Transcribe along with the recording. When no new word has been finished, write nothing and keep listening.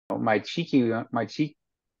My cheek.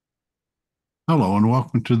 Hello and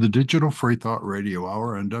welcome to the Digital Free Thought Radio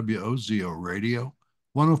Hour on WOZO Radio,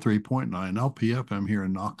 103.9 LPFM here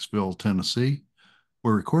in Knoxville, Tennessee.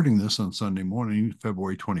 We're recording this on Sunday morning,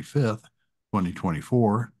 February 25th,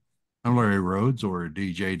 2024. I'm Larry Rhodes, or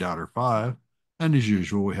DJ Daughter 5, and as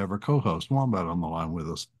usual, we have our co-host Wombat on the line with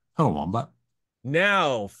us. Hello, Wombat.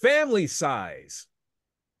 Now, family size.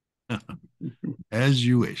 As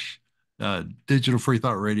you wish. Digital Free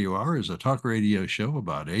Thought Radio Hour is a talk radio show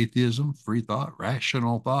about atheism, free thought,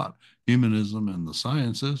 rational thought, humanism, and the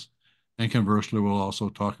sciences. And conversely, we'll also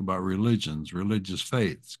talk about religions, religious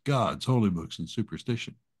faiths, gods, holy books, and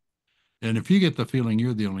superstition. And if you get the feeling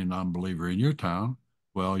you're the only non believer in your town,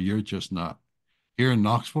 well, you're just not. Here in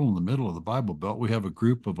Knoxville, in the middle of the Bible Belt, we have a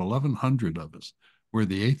group of 1,100 of us. We're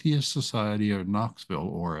the Atheist Society of Knoxville,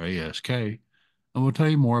 or ASK, and we'll tell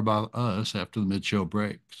you more about us after the mid-show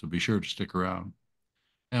break, so be sure to stick around.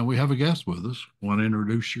 And we have a guest with us. Want to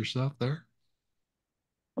introduce yourself there?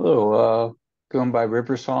 Hello, going by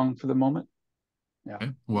River Song for the moment. Yeah, Okay.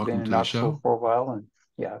 been Welcome in to the Knoxville show. for a while, and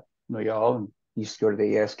yeah, know y'all, and used to go to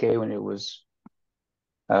the ASK when it was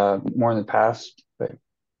more in the past, but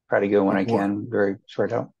try to go when I Before can. Very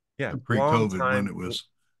spread out. Yeah, pre-COVID when it was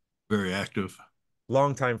very active.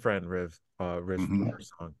 long time friend, Riv Hmm.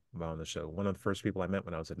 song on the show. One of the first people I met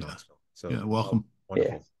when I was in Yeah. Knoxville. So Yeah. Welcome. Yeah,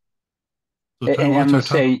 wonderful. So Ty, and I'm what's our gonna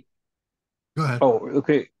top? say, Go ahead. oh,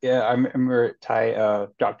 okay, yeah, I remember Ty,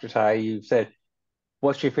 Dr. Ty, you said,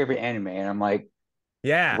 "What's your favorite anime?" And I'm like,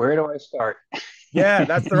 Yeah, "Where do I start?" yeah,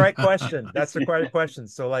 that's the right question. That's the correct question.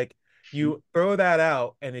 So like you throw that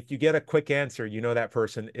out, and if you get a quick answer, you know that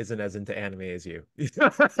person isn't as into anime as you. Yeah,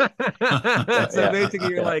 So yeah, basically,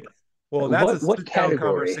 you're yeah. like, well, that's a What sit down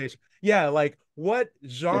category? conversation. Yeah, like what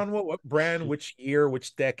genre, what brand, which year,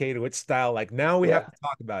 which decade, which style. Like now we have Yeah. to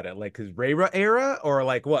talk about it. Like, cause Ray era or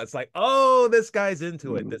like what? It's like, oh, this guy's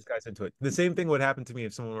into it. Mhm. This guy's into it. The same thing would happen to me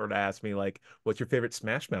if someone were to ask me, like, what's your favorite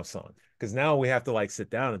Smash Mouth song? Because now we have to like sit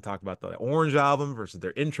down and talk about the Orange album versus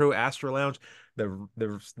their intro, Astro Lounge,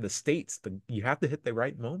 the states. You have to hit the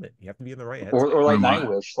right moment. You have to be in the right headspace. Or like Remind.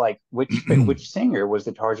 Nightwish, like which singer was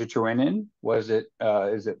it? Tarja Turin? Was it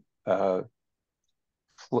is it uh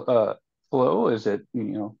Flo? Is it so,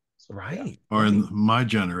 yeah. Right, Or right. in my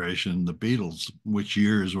generation, the Beatles, which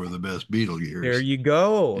years were the best Beatle There years? you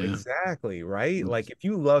go. Yeah. Exactly, right? Like if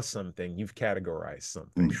you love something, you've categorized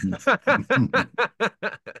something. Mhm.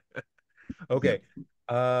 Yeah. Okay.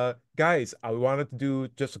 Guys, I wanted to do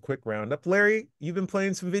just a quick roundup. Larry, you've been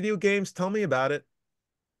playing some video games. Tell me about it.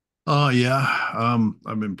 Oh yeah.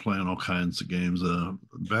 I've been playing all kinds of games.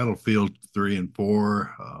 Battlefield 3 and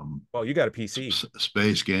 4, Well, you got a PC.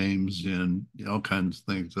 space games, and all kinds of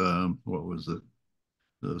things. What was it?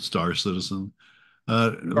 The Star Citizen.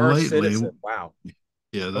 Star Lately, Citizen. Wow.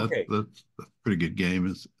 yeah, Okay. that's a pretty good game.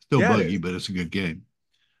 It's still Yeah, it buggy, is. but it's a good game.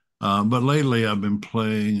 But lately, I've been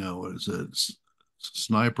playing. What is it?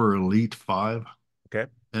 Sniper Elite 5. Okay.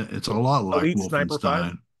 It's a lot like Elite Sniper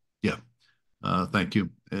 5. Wolfenstein. Yeah. Thank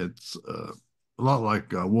you. It's a lot like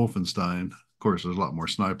Wolfenstein. Of course, there's a lot more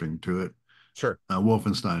sniping to it. Sure.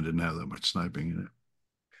 Wolfenstein didn't have that much sniping in it,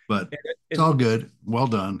 but And, it's and all good. Well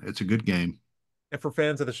done. It's a good game. and for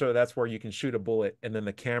fans of the show, that's where you can shoot a bullet and then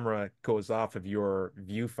the camera goes off of your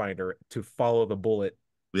viewfinder to follow the bullet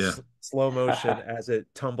Yeah. slow motion as it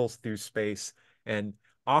tumbles through space and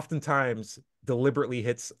oftentimes deliberately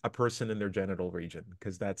hits a person in their genital region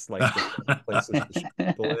because that's like the places to shoot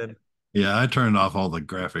people in. Yeah, I turned off all the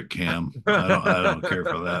graphic cam. I don't care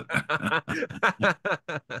for that.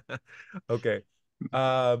 Okay.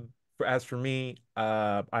 As for me,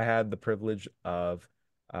 I had the privilege of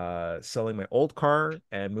selling my old car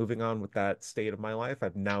and moving on with that state of my life.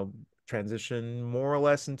 I've now transitioned more or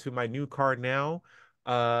less into my new car now.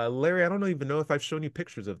 Larry, I don't even know if I've shown you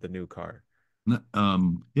pictures of the new car. Yeah,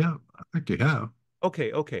 I think you have.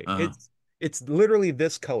 Okay, okay. Uh, It's literally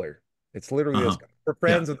this color. It's literally this uh-huh. color. For Yeah.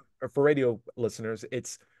 friends and for radio listeners,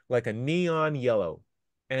 it's like a neon yellow.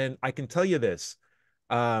 And I can tell you this,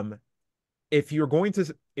 um, if you're going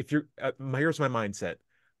to, if you're, here's my mindset.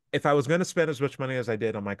 If I was going to spend as much money as I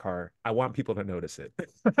did on my car, I want people to notice it.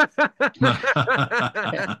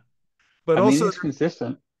 But I mean, also, it's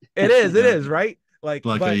consistent. it Yeah, is, right? Like,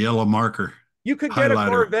 like a but yellow marker you could get a highlighter.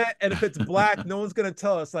 Corvette, and if it's black, no one's gonna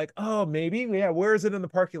tell us. Like, oh, maybe, yeah. Where is it in the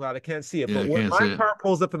parking lot? I can't see it. Yeah, But I when can't my see it. car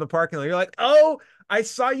pulls up in the parking lot, you're like, oh, I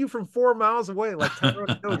saw you from 4 miles away. Like, Tyler,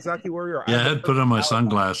 I know exactly where you are. I Yeah, have I the had to put perfect on my alibi.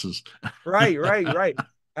 sunglasses. Right, right, right.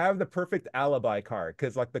 I have the perfect alibi car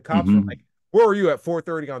because, like, the cops are Hmm. like, where were you at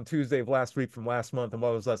 4:30 on Tuesday of last week from last month? And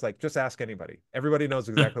what was less like, just ask anybody. Everybody knows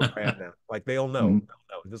exactly where I am now. Like they'll know. Mhm.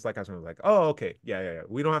 They'll know. Just like I was like, oh, okay. Yeah, yeah, yeah.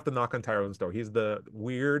 We don't have to knock on Tyrone's door. He's the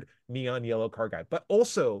weird neon yellow car guy. But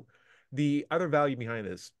also the other value behind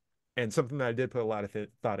this, and something that I did put a lot of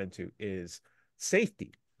thought into is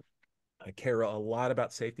safety. I care a lot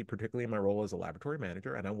about safety, particularly in my role as a laboratory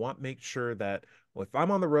manager. And I want to make sure that well, if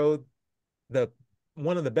I'm on the road, the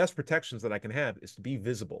one of the best protections that I can have is to be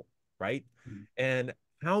visible, right? And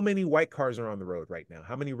how many white cars are on the road right now?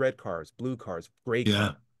 How many red cars, blue cars, gray Yeah.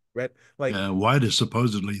 cars, red? Like Yeah. White is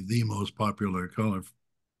supposedly the most popular color.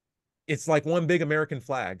 it's like one big American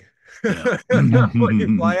flag Yeah. when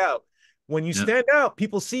you fly out. When you Yeah. stand out,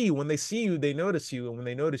 people see you. When they see you, they notice you. And when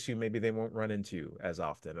they notice you, maybe they won't run into you as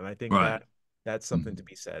often. And I think Right. that that's something Mhm. to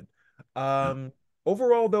be said. Yeah.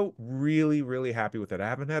 Overall, though, really, really happy with it. I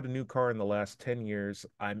haven't had a new car in the last 10 years.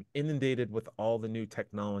 I'm inundated with all the new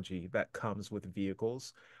technology that comes with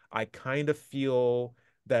vehicles. I kind of feel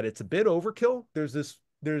that it's a bit overkill. There's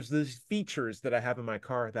these features that I have in my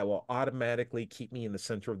car that will automatically keep me in the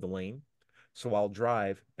center of the lane. So I'll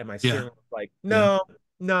drive and my Yeah. steering wheel is like, Yeah. no,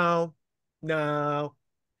 no, no.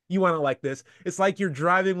 You want it like this. It's like you're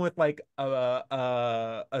driving with like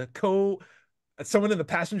a co someone in the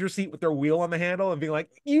passenger seat with their wheel on the handle and being like,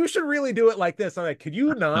 you should really do it like this. I'm like, could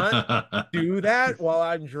you not do that while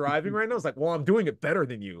I'm driving right now? It's like, well, I'm doing it better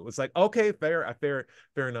than you. It's like, okay, fair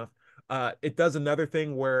enough. It does another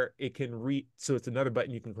thing where it can read, so it's another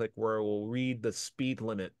button you can click where it will read the speed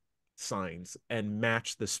limit signs and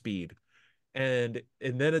match the speed. And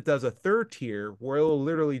then it does a third tier where it'll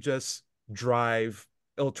literally just drive,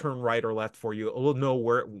 it'll turn right or left for you. It'll know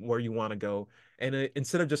where you want to go. And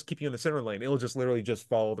instead of just keeping you in the center lane, it'll just literally just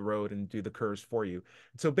follow the road and do the curves for you.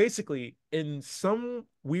 So basically, in some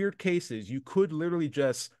weird cases, you could literally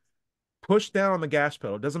just push down on the gas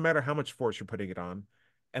pedal. It doesn't matter how much force you're putting it on,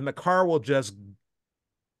 and the car will just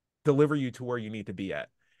deliver you to where you need to be at.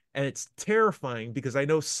 And it's terrifying because I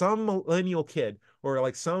know some millennial kid or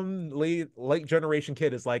like some late generation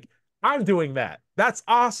kid is like, I'm doing that. That's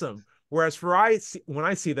awesome. Whereas when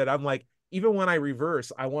I see that, I'm like, even when I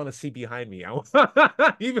reverse, I want to see behind me.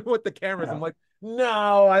 Even with the cameras, I'm Yeah. like,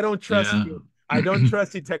 no, I don't trust Yeah. you. I don't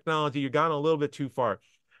trust you technology. You've gone a little bit too far.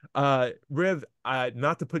 Riv,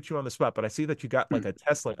 not to put you on the spot, but I see that you got like a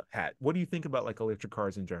Tesla hat. What do you think about like electric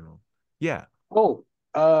cars in general? Yeah. Oh,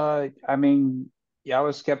 I mean, yeah, I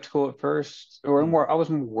was skeptical at first, or Mm, more, I was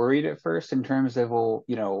more worried at first in terms of, well,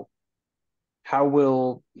 how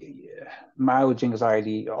will mileage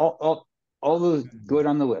anxiety, all those mm, good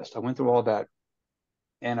on the list. I went through all that,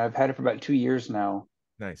 and I've had it for about 2 years now,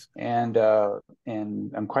 nice. and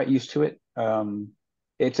I'm quite used to it.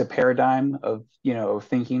 It's a paradigm of, of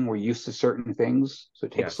thinking. We're used to certain things, so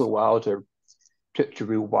it takes a Yes, little while to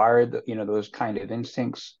rewire those kind of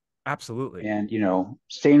instincts. absolutely. And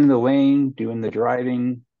staying in the lane, doing the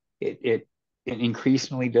driving, it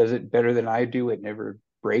increasingly does it better than I do. It never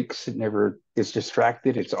breaks, it never is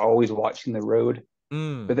distracted, it's always watching the road.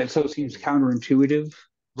 But Mm, that so seems counterintuitive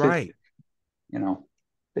to right. you know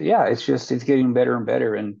but yeah, it's getting better and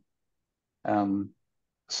better. And um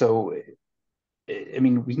so I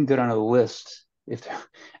mean, we can go down a list if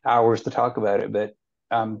hours to talk about it, but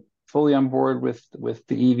I'm fully on board with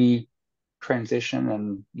the EV transition,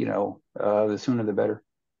 and the sooner the better.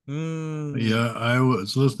 Mm, Yeah, I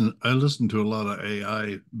listened to a lot of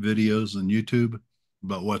AI videos on YouTube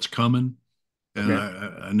about what's coming. And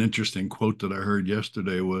okay. an interesting quote that I heard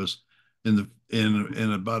yesterday was in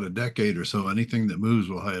about a decade or so, anything that moves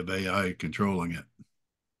will have AI controlling it.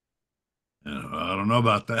 And I don't know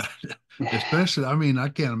about that. Especially, I mean, I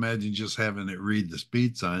can't imagine just having it read the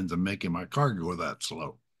speed signs and making my car go that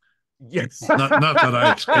slow. Yes. Not that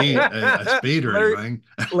I speed or Larry anything.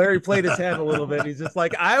 Larry played his hand a little bit. He's just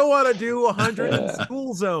like, I want to do 100 in Yeah.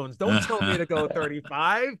 school zones. Don't tell me to go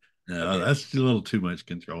 35. No, Okay. that's a little too much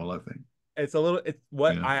control, I think. It's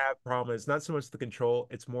what Yeah. I have problem. It's not so much the control,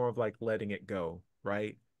 it's more of like letting it go,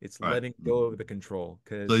 right? It's Right. letting go of the control.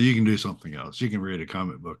 So Because you can do something else. You can read a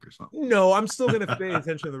comic book or something. no, I'm still going to pay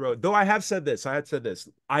attention to the road. Though I have said this, I had said this.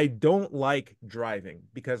 I don't like driving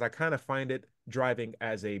because I kind of find it driving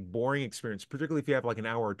as a boring experience, particularly if you have like an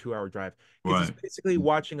hour or 2 hour drive. Because it's Right. basically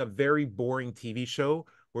watching a very boring TV show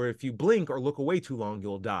where if you blink or look away too long,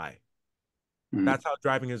 you'll die. Mhm. That's how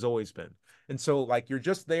driving has always been. And so, like, you're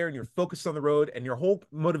just there and you're focused on the road, and your whole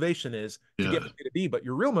motivation is to get Yeah. from A to B, but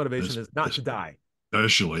your real motivation Es- is not to die.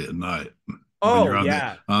 Especially at night when Oh, you're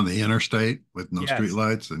yeah. on the interstate with no street Yes.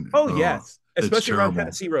 lights and Oh, oh, yes. it's Especially around terrible.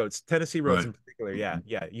 Tennessee roads Right. in particular. Yeah.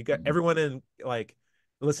 Yeah. You got everyone in like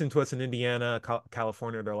listening to us in Indiana,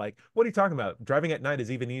 California, they're like, "What are you talking about? Driving at night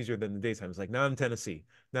is even easier than the daytime." It's like, not in Tennessee,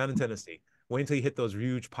 not in Tennessee. Wait until you hit those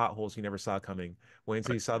huge potholes you never saw coming. Wait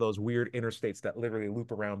until you saw those weird interstates that literally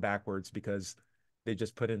loop around backwards because they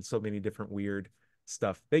just put in so many different weird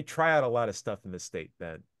stuff. They try out a lot of stuff in this state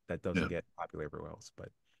that doesn't Yeah. get popular everywhere else. But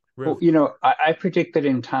Well, Riv, I predict that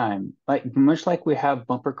in time, like much like we have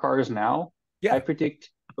bumper cars now, I yeah,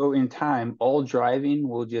 predict, oh, in time, all driving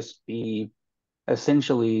will just be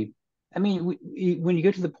essentially, I mean, when you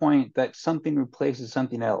get to the point that something replaces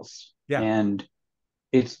something else yeah. and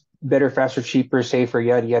it's better, faster, cheaper, safer,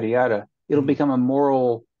 yada, yada, yada, it'll Mm, become a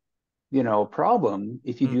moral, problem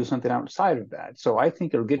if you do mm. something outside of that. So I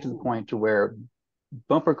think it'll get to the Ooh. point to where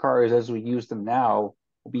bumper cars as we use them now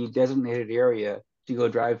will be a designated area to go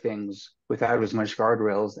drive things without as much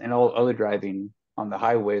guardrails, and all other driving on the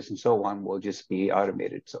highways and so on will just be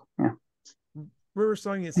automated. So yeah, River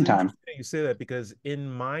Song, it's in time. interesting that you say that because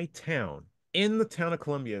in the town of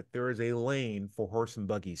Columbia, there is a lane for horse and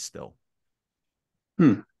buggies still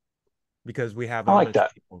Hmm, because we have I like Amish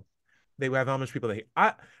that. people. They have Amish people that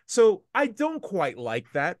hate. So I don't quite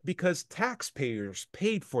like that because taxpayers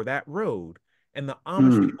paid for that road and the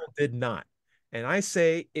Amish Hmm. people did not. And I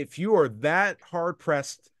say, if you are that hard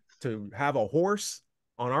pressed to have a horse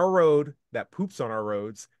on our road that poops on our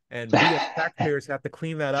roads, and we as taxpayers have to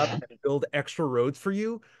clean that up and build extra roads for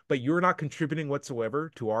you, but you're not contributing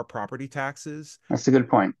whatsoever to our property taxes, That's a good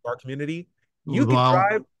point. our community, you can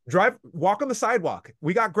Well, walk on the sidewalk.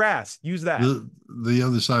 We got grass. Use that. the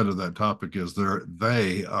other side of that topic is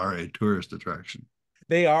they are a tourist attraction.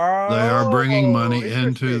 They They are are bringing money into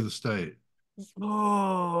interesting. the state.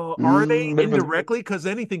 Oh, are they But indirectly? Because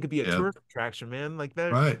anything could be a Yeah, tourist attraction, man. Like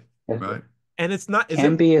that. right, it right. And it's not, is it,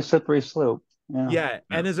 can be a slippery slope. Yeah. yeah. Yeah.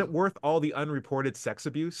 And is it worth all the unreported sex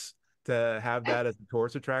abuse to have that as a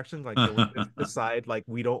tourist attraction? Like, can we just decide, like,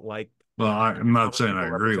 we don't like Well, I'm how not much saying I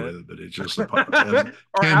people agree represent? with it, but it's just it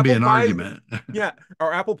Are can be apple an pies, argument. yeah,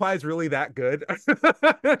 are apple pies really that good?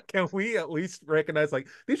 Can we at least recognize like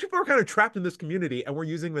these people are kind of trapped in this community and we're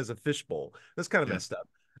using them as a fishbowl? That's kind of Yeah. messed up.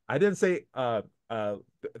 I didn't say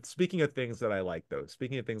speaking of things that I like though,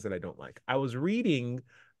 speaking of things that I don't like. I was reading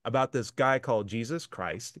about this guy called Jesus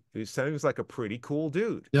Christ, who seems like a pretty cool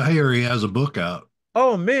dude. Yeah, here he has a book out.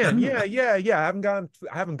 Oh man, Hmm. yeah. I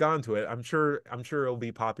haven't gone to it. I'm sure it'll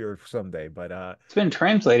be popular someday, but It's been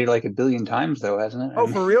translated like a billion times, though, hasn't it? I oh,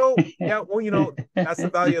 for real? mean, Yeah, well, that's the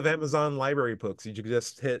value of Amazon library books. You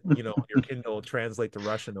just hit, your Kindle, translate to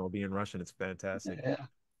Russian, it'll be in Russian. It's fantastic. yeah.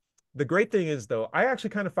 The great thing is, though, I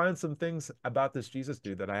actually kind of find some things about this Jesus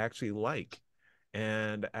dude that I actually like.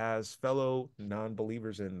 And as fellow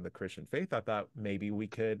non-believers in the Christian faith, I thought maybe we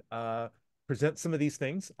could present some of these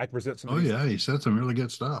things. I present some of Oh these yeah, things, he said some really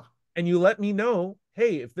good stuff. and you let me know,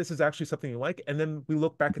 hey, if this is actually something you like. And then we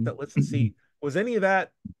look back at that list and see, was any of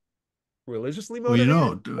that religiously Well,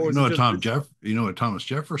 motivated, or you was know it what just visceral? You know what Thomas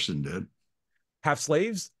Jefferson did. Have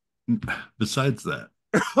slaves? Besides that,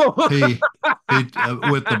 he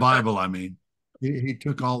with the Bible, I mean, he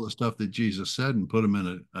took all the stuff that Jesus said and put them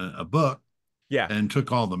in a book, Yeah. and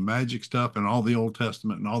took all the magic stuff and all the Old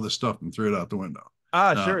Testament and all this stuff and threw it out the window.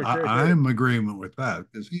 Ah, sure, sure, sure. I'm agreement with that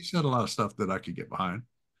because he said a lot of stuff that I could get behind.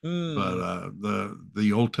 But Mm,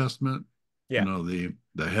 the Old Testament, yeah.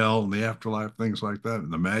 the hell and the afterlife, things like that,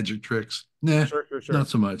 and the magic tricks, nah, Sure, sure, not sure.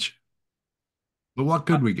 so much. But what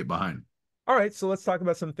Uh, could we get behind? all right, so let's talk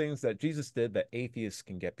about some things that Jesus did that atheists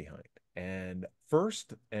can get behind. And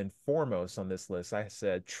first and foremost on this list, I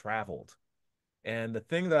said traveled. And the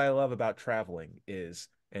thing that I love about traveling is,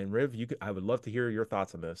 and Riv, I would love to hear your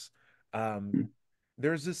thoughts on this. Um,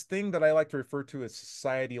 there's this thing that I like to refer to as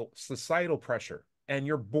societal pressure, and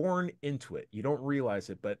you're born into it. You don't realize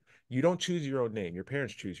it, but you don't choose your own name. Your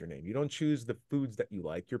parents choose your name. You don't choose the foods that you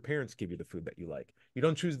like. Your parents give you the food that you like. You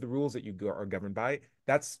don't choose the rules that are governed by.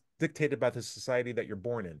 That's dictated by the society that you're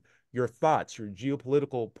born in. Your thoughts, your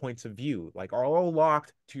geopolitical points of view, like are all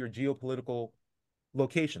locked to your geopolitical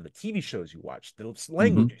location, the TV shows you watch, the Mm-hmm.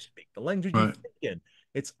 language you speak, the language you Right. think in.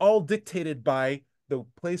 It's all dictated by the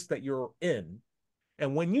place that you're in,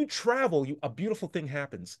 and when you travel, a beautiful thing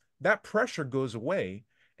happens. That pressure goes away,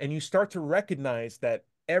 and you start to recognize that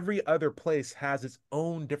every other place has its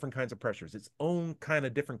own different kinds of pressures, its own kind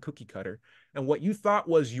of different cookie cutter. And what you thought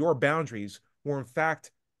was your boundaries were, in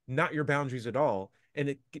fact, not your boundaries at all.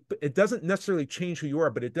 And it doesn't necessarily change who you are,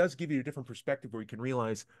 but it does give you a different perspective where you can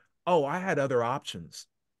realize, oh, I had other options,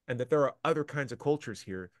 and that there are other kinds of cultures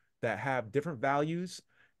here that have different values,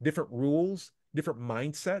 different rules, different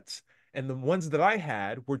mindsets, and the ones that I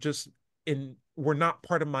had were not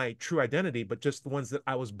part of my true identity, but just the ones that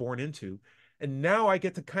I was born into. And now I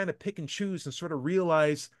get to kind of pick and choose and sort of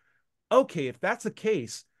realize, okay, if that's the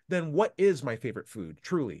case, then what is my favorite food?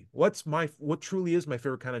 Truly, what truly is my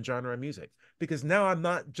favorite kind of genre of music? Because now I'm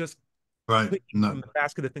not just Right. picking Not, from the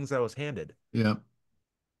basket of things I was handed. yeah.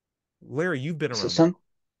 Larry, you've been So around the world. some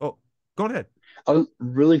Oh, go ahead.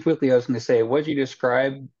 really quickly, I was going to say what you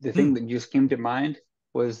described, the Hmm. thing that just came to mind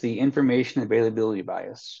was the information availability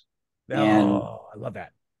bias. And Oh, I love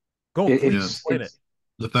that. Go, it, please Yeah. it's explain it.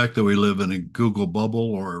 The fact that we live in a Google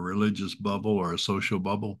bubble or a religious bubble or a social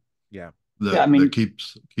bubble Yeah. yeah, I that mean,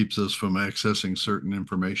 keeps us from accessing certain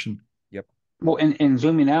information. Yep. well, and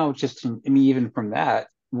zooming out, I mean, even from that,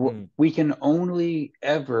 Mm, we can only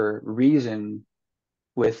ever reason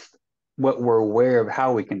with what we're aware of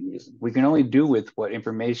how we can reason. We can only do with what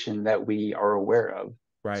information that we are aware of.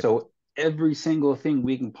 right. So every single thing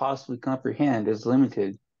we can possibly comprehend is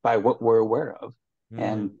limited by what we're aware of. Mm.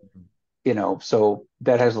 And, so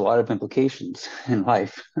that has a lot of implications in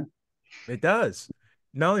life. It does.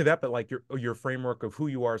 Not only that, but like your framework of who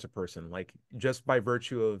you are as a person, like just by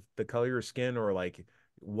virtue of the color of your skin, or like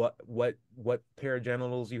what pair of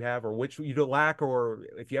genitals you have, or which you don't lack, or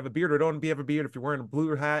if you have a beard or don't have a beard, if you're wearing a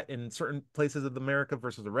blue hat in certain places of America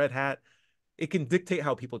versus a red hat, it can dictate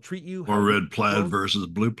how people treat you, how Or you red plaid feel. versus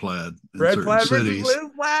blue plaid in Red certain plaid versus cities. blue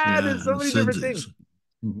plaid, Yeah, and so and many different things. cities.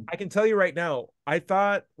 Mhm. I can tell you right now, I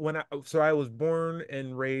thought I was born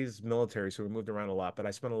and raised military, so we moved around a lot, but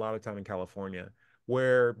I spent a lot of time in California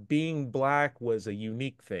where being black was a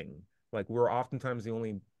unique thing. Like we were oftentimes the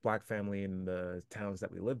only black family in the towns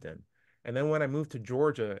that we lived in. And then when I moved to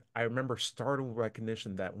Georgia, I remember startled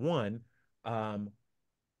recognition that one, um,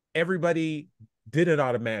 everybody didn't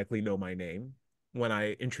automatically know my name when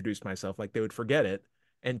I introduced myself, like they would forget it.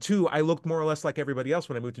 And two, I looked more or less like everybody else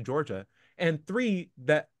when I moved to Georgia. And three,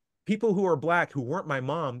 that people who are black who weren't my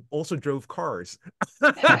mom also drove cars.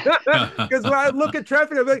 Because when I look at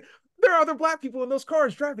traffic, I'm like, there are other black people in those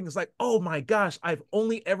cars driving. It's like, oh my gosh, I've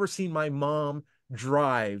only ever seen my mom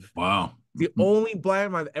drive. Wow. The only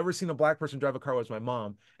black I've ever seen a black person drive a car was my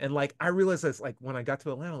mom. And like I realized this like when I got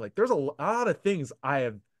to Atlanta, like there's a lot of things I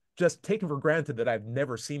have just taken for granted that I've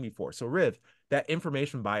never seen before. So Riv, that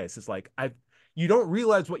information bias is like I've you don't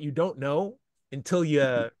realize what you don't know until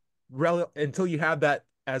until you have that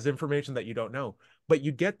as information that you don't know. But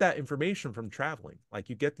you get that information from traveling. Like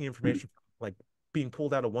you get the information from, like being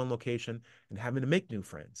pulled out of one location and having to make new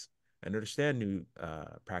friends and understand new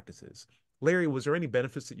practices. Larry, was there any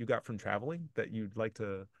benefits that you got from traveling that you'd like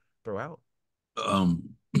to throw out?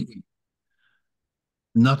 um,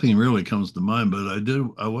 Nothing really comes to mind, but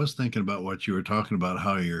I was thinking about what you were talking about,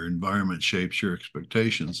 how your environment shapes your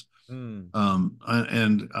expectations. Mm,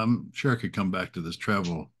 And I'm sure I could come back to this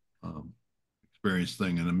travel um, experience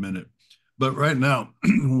thing in a minute. But right now,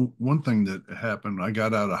 one thing that happened, I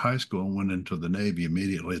got out of high school and went into the Navy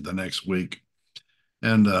immediately the next week.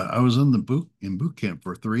 And I was in the boot camp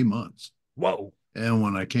for 3 months. whoa. And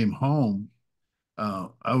when I came home,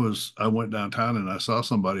 I went downtown and I saw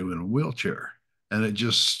somebody in a wheelchair, and it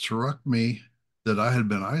just struck me that I had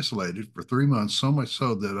been isolated for 3 months, so much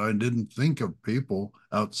so that I didn't think of people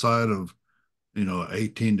outside of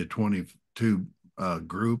 18 to 22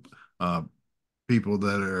 group, uh, people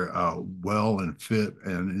that are well and fit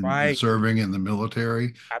and Right. serving in the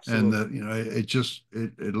military, and Absolutely. that it just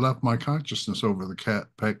it left my consciousness over the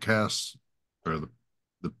cast or the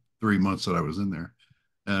 3 months that I was in there,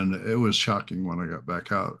 and it was shocking when I got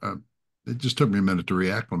back out. It just took me a minute to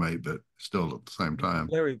reacclimate, but still at the same time.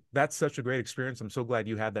 Larry, that's such a great experience. I'm so glad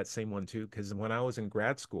you had that same one too. Because when I was in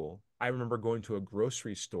grad school, I remember going to a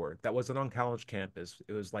grocery store that wasn't on college campus.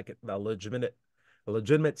 It was like a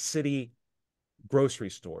legitimate city grocery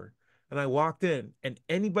store. And I walked in, and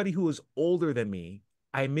anybody who was older than me,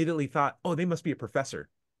 I immediately thought, oh, they must be a professor.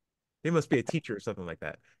 They must be a teacher or something like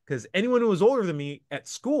that. Because anyone who was older than me at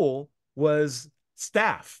school was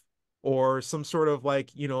staff or some sort of like,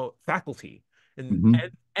 faculty. And Mm-hmm.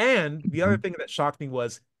 and, and the other Mm-hmm. thing that shocked me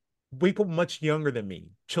was people much younger than me,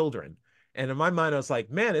 children. And in my mind, I was like,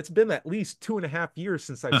 man, it's been at least 2.5 years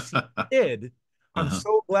since I've seen a kid. I'm Uh-huh.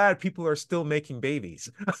 so glad people are still making babies.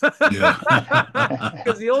 Yeah.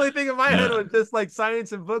 Because the only thing in my head Yeah. was just like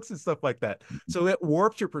science and books and stuff like that. So it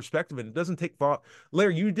warps your perspective and it doesn't take thought.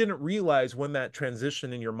 Larry, you didn't realize when that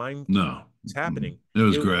transition in your mind No. was Mm-mm. happening. It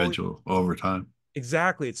was It was only gradual over time.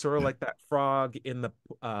 exactly. It's sort of Yeah. like that frog in the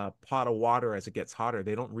pot of water as it gets hotter.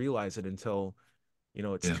 They don't realize it until,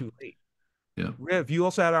 it's Yeah. too late. Yeah. Riv, you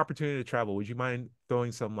also had an opportunity to travel. Would you mind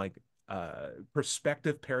throwing some like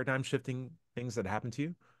perspective paradigm shifting things that happened to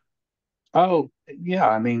you? Oh, yeah.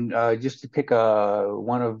 I mean, just to pick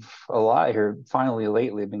one of a lot here, finally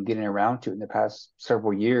lately I've been getting around to it in the past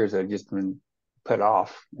several years. I've just been put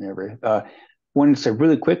off and everything. When so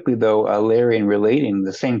really quickly though, Larry and relating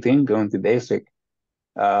the same thing going through basic,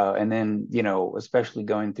 and then especially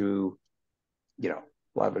going through a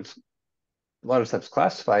lot of it's a lot of stuff's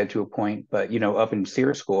classified to a point, but up in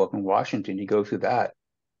SEER school up in Washington, you go through that,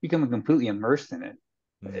 become completely immersed in it.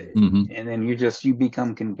 Mm. Hmm. And then you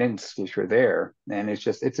become convinced if you're there, and it's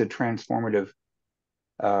a transformative.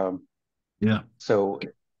 Um, Yeah. so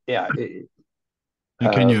yeah,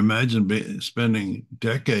 And can you imagine spending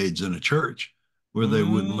decades in a church where they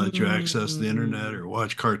wouldn't let you access the internet Mm. or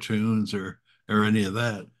watch cartoons or any of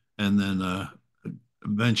that, and then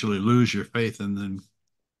eventually lose your faith and then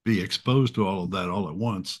be exposed to all of that all at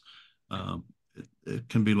once? It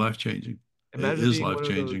can be life changing. It Imagine is being life one of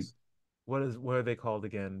changing. those, what are they called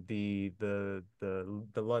again? The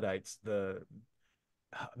Luddites, the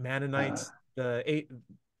uh, Mennonites, the people.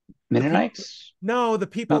 Mennonites, No, the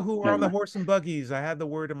people no, who are never on the mind. horse and buggies. I had the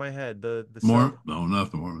word in my head. The More, cell. no,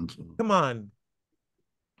 not the Mormons. Come on.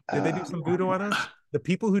 Did they do some voodoo Um, on us? The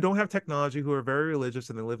people who don't have technology, who are very religious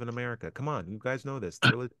and they live in America. Come on, you guys know this. The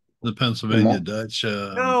religious The people. the Pennsylvania Mo Dutch.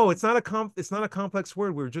 No, it's not a complex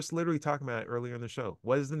word. We were just literally talking about it earlier in the show.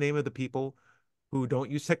 What is the name of the people who don't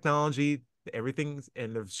use technology? Everything's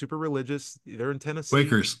and they're super religious. They're in Tennessee.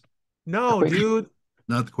 Quakers, the No, Quaker, dude.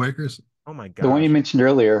 not the Quakers. Oh my the one you gosh. mentioned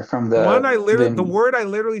earlier from The the word I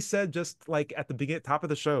literally said just like at the beginning, top of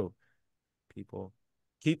the show. People,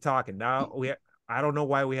 keep talking. I don't know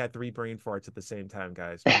why we had three brain farts at the same time,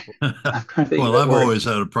 guys. People, I'm trying to think of Well, that I've word. always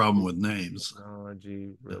had a problem with names.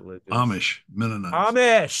 technology, religious. Amish, Mennonites.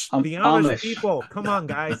 Amish, the Amish Amish. people. Come on,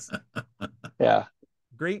 guys. Yeah.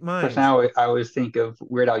 Great Person, minds. I always think of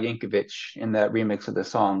Weird Al Yankovic in that remix of the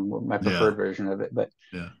song, my Yeah, preferred version of it.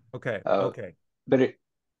 yeah. Okay, Uh, okay. but it,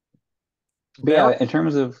 but They're yeah, in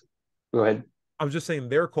terms of, go ahead. I'm just saying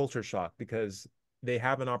they're culture shock because they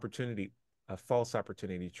have an opportunity, a false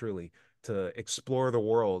opportunity, truly, to explore the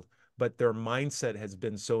world. But their mindset has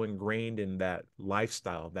been so ingrained in that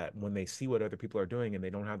lifestyle that when they see what other people are doing and they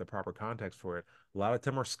don't have the proper context for it, a lot of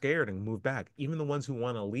them are scared and move back. Even the ones who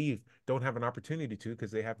want to leave don't have an opportunity to because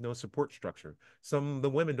they have no support structure. Some of the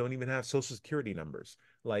women don't even have social security numbers,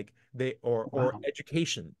 like they or Wow.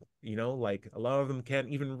 education. Like a lot of them can't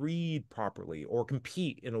even read properly or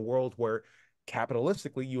compete in a world where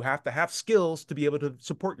capitalistically you have to have skills to be able to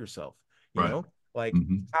support yourself you Right. know like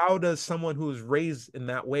Hmm. how does someone who is raised in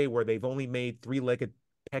that way where they've only made three-legged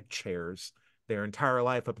pet chairs their entire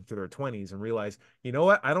life up into their 20s and realize, you know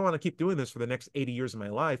what, I don't want to keep doing this for the next 80 years of my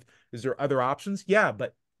life. Is there other options? Yeah,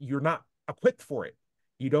 but you're not equipped for it.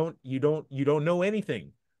 You don't know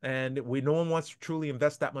anything, and no one wants to truly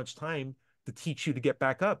invest that much time to teach you to get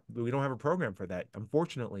back up. We don't have a program for that,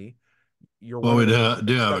 unfortunately. You're Well, one of we the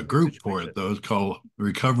do have a stuck in a group for situation. it, though. It's called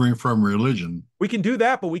Recovering from Religion. We can do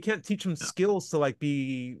that, but we can't teach them Yeah. skills to like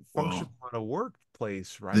be functional Well, on a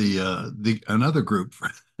workplace, right? the another group,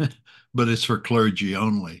 but it's for clergy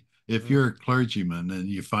only. If Mm. you're a clergyman and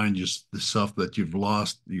you find yourself that you've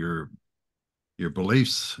lost your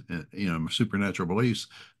beliefs, supernatural beliefs,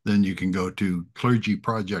 then you can go to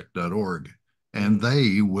clergyproject.org and Mm.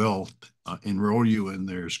 they will enroll you in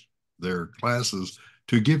their classes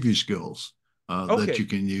to give you skills that Okay. you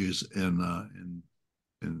can use in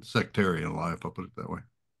sectarian life. I'll put it that way.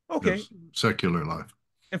 Okay. Yes, secular life.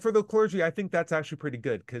 And for the clergy, I think that's actually pretty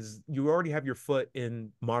good because you already have your foot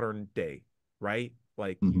in modern day, right?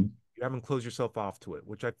 Like you Hmm. you haven't closed yourself off to it,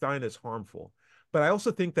 which I find is harmful. But I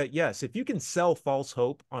also think that yes, if you can sell false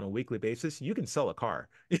hope on a weekly basis, you can sell a car.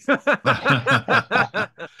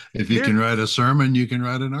 If you There's can write a sermon, you can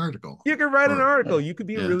write an article. You can write an Or article. You could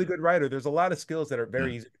be a yeah, really good writer. There's a lot of skills that are yeah.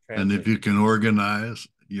 very easy to And if translate. you can organize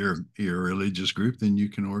your religious group, then you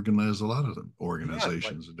can organize a lot of them, Yeah, like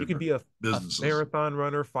organizations and you can different be a businesses. marathon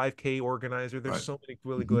runner, 5K organizer. There's Right. so many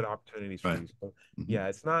really Hmm. good opportunities for Right. you. So Hmm. yeah,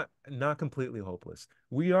 it's not completely hopeless.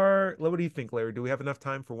 We are, what do you think, Larry? Do we have enough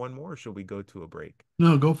time for one more or should we go to a break?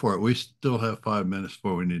 No, go for it. We still have 5 minutes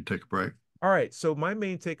before we need to take a break. All right, so my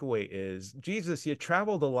main takeaway is Jesus, you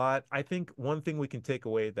traveled a lot. I think one thing we can take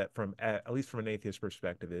away that from at least from an atheist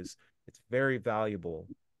perspective is it's very valuable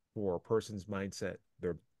for a person's mindset,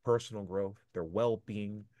 their personal growth, their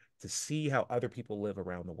well-being, to see how other people live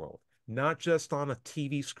around the world. Not just on a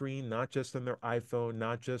TV screen, not just on their iPhone,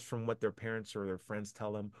 not just from what their parents or their friends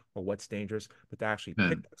tell them or what's dangerous, but to actually pick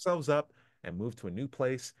And themselves up and move to a new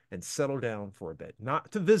place and settle down for a bit.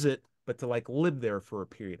 Not to visit, but to like live there for a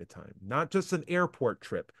period of time. Not just an airport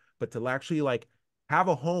trip, but to actually like have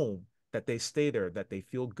a home that they stay there, that they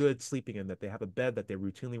feel good sleeping in, that they have a bed that they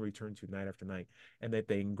routinely return to night after night, and that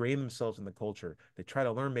they ingrain themselves in the culture. They try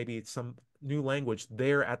to learn maybe some new language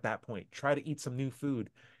there at that point, try to eat some new food,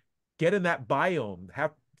 get in that biome,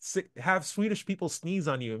 have Swedish people sneeze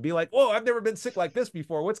on you and be like, "Whoa, I've never been sick like this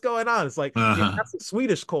before. What's going on?" It's like, yeah, Uh-huh. that's a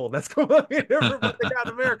Swedish cold. That's going on. You never brought the guy in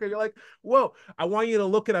America. You're like, whoa, I want you to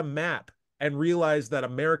look at a map and realize that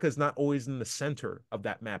America is not always in the center of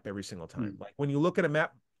that map every single time. Hmm. Like when you look at a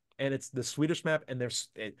map and it's the Swedish map and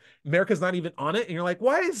America's not even on it, and you're like,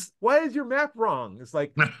 why is your map wrong? It's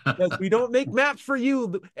like because we don't make maps for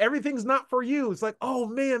you. Everything's not for you. It's like, oh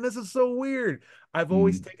man, this is so weird. I've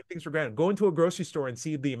always Mm, taken things for granted. Go into a grocery store and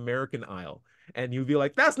see the American aisle, and you'd be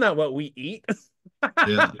like, that's not what we eat.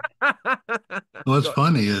 yeah. What's So,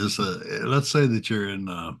 funny is, let's say that you're in,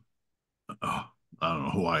 oh, I don't know,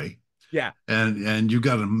 Hawaii, yeah. and you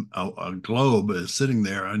got a globe sitting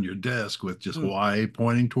there on your desk with just Mm, Hawaii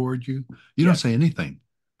pointing toward you. You don't yes. say anything,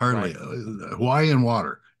 hardly. Right. Hawaii and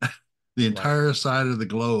water. The Right. entire side of the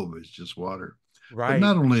globe is just water. But Right.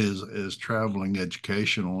 not only is traveling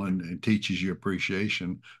educational and teaches you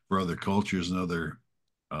appreciation for other cultures and other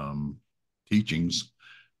um, teachings,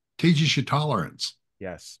 teaches you tolerance.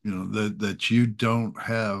 Yes. You know that you don't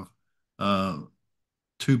have uh,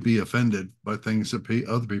 to be offended by things that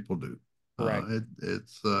other people do. Correct.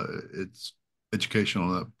 It's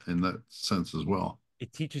educational in that sense as well,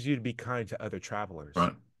 It teaches you to be kind to other travelers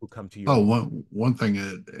right? who come to your Oh, home. one thing,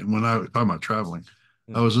 when I was talking about traveling,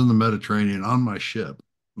 I Mm. was in the Mediterranean on my ship,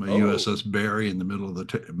 my Oh, USS Barry, in the middle of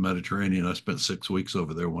the Mediterranean. I spent 6 weeks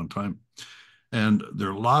over there one time, and there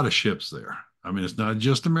are a lot of ships there. I mean, it's not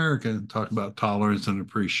just American. Talk about tolerance and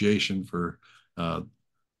appreciation for uh,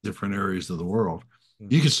 different areas of the world.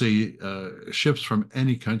 You mhm. can see ships from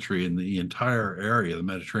any country in the entire area, the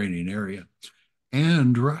Mediterranean area,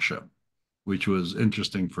 and Russia, which was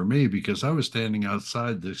interesting for me because I was standing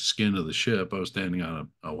outside the skin of the ship. I was standing on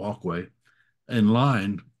a walkway in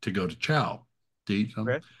line to go to chow to eat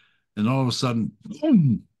something. Okay. And all of a sudden,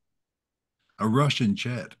 boom, a Russian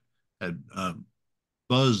jet had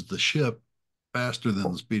buzzed the ship faster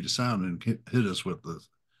than the speed of sound and hit us with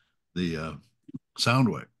the sound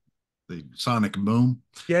wave, the sonic boom.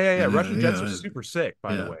 Yeah, yeah, yeah. And Russian jets are yeah, super sick,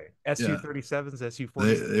 by the yeah, way. yeah. Su-37s, They,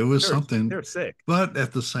 Su-47s. it was They're something. they're sick. But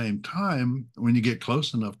at the same time, when you get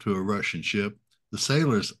close enough to a Russian ship, the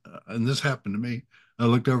sailors, and this happened to me, I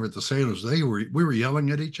looked over at the sailors. We were yelling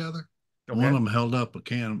at each other. And one Okay. of them held up a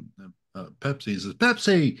can of Pepsi. He says,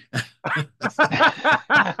 "Pepsi."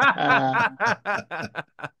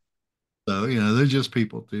 So they're just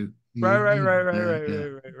people too. Right, right, right, right, Yeah, right, yeah.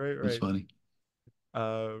 right, right, right, It's right.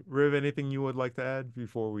 funny. Riv, anything you would like to add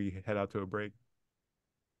before we head out to a break?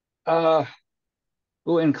 Uh,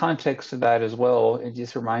 well, in context to that as well, it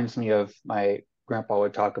just reminds me of my grandpa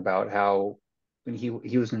would talk about how when he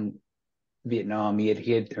was in Vietnam, he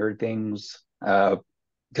had heard things, the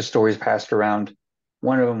stories passed around.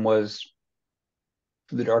 One of them was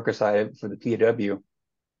for the darker side for the POW.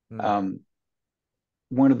 Mm, Um,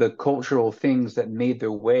 one of the cultural things that made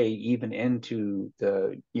their way even into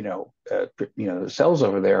the the cells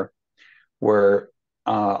over there were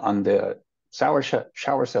on the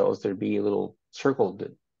shower cells there'd be a little circle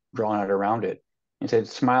drawn out around it and said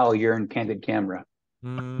smile you're in candid camera.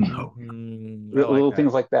 No. I like Little that.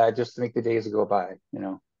 things like that just to make the days go by, and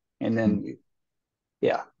Mm, then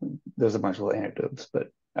yeah, there's a bunch of little anecdotes, but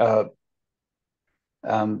uh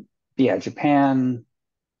um yeah, Japan,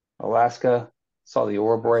 Alaska, saw the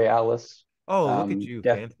aurora Nice. borealis. Oh, look at um you,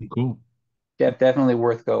 def- fancy. cool. definitely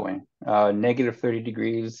worth going. Negative 30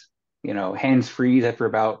 degrees, hands freeze after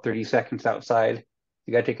about 30 seconds outside.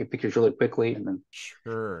 You got to take your pictures really quickly. And then,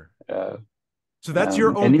 Sure. uh, So that's your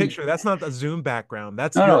and own then, picture. That's not a Zoom background.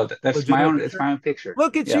 That's no, your no, own that's legitimate it's picture. my own picture.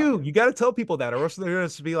 Look at Yeah. you. You got to tell people that, or else they're going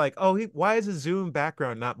to be like, "Oh, why is his Zoom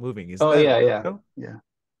background not moving? Isn't Oh, that a yeah, yeah, photo?" yeah.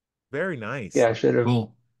 Very Yeah, nice. I should have.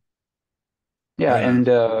 Cool. Yeah. Yeah. And,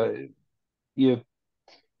 you,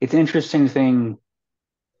 it's an interesting thing.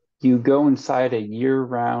 You go inside a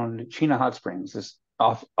year-round China hot springs, this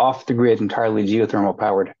off the grid, entirely geothermal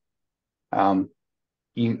powered. Um,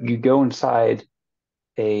 you go inside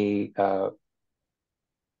a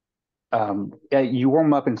yeah, you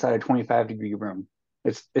warm up inside a 25-degree room.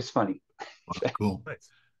 It's funny. Well, cool. Nice.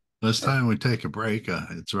 It's time we take a break.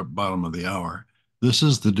 It's the bottom of the hour. This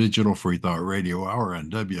is the Digital Free Thought Radio Hour on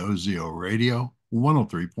WOZO Radio,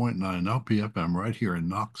 103.9 LPFM, right here in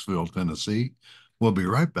Knoxville, Tennessee. We'll be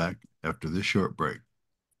right back after this short break.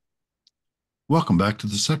 Welcome back to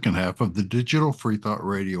the second half of the Digital Free Thought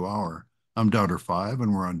Radio Hour. I'm Doubter 5,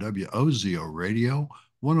 and we're on WOZO Radio,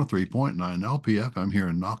 103.9 LPFM here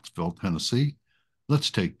in Knoxville, Tennessee.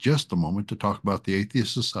 Let's take just a moment to talk about the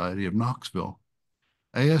Atheist Society of Knoxville.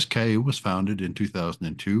 ASK was founded in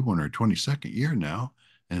 2002, on our 22nd year now,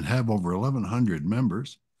 and have over 1,100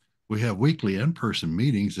 members. We have weekly in-person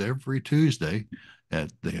meetings every Tuesday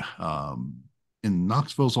at the in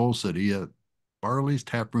Knoxville's Old City at Barley's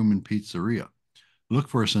Tap Room and Pizzeria. Look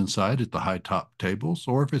for us inside at the high top tables,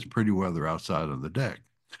 or if it's pretty weather outside on the deck.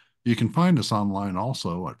 You can find us online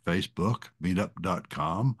also at Facebook,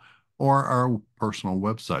 meetup.com, or our personal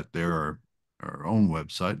website there, our own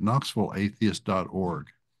website, knoxvilleatheist.org.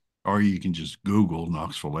 Or you can just Google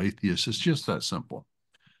Knoxville Atheist. It's just that simple.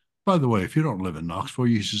 By the way, if you don't live in Knoxville,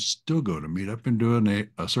 you should still go to Meetup and do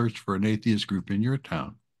a search for an atheist group in your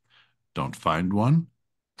town. Don't find one?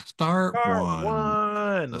 Start Part one.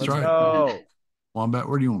 one. That's Let's right. go. Wombat,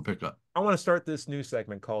 where do you want to pick up? I want to start this new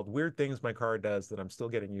segment called Weird Things My Car Does that I'm still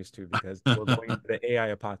getting used to because we're going into the AI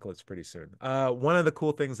apocalypse pretty soon. One of the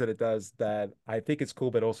cool things that it does that I think it's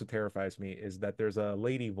cool but also terrifies me is that there's a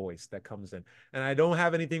lady voice that comes in. And I don't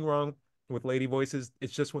have anything wrong with lady voices.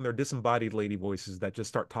 It's just when they're disembodied lady voices that just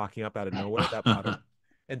start talking up out of nowhere that bother me.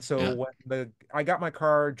 And so Yeah. when I got my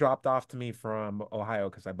car dropped off to me from Ohio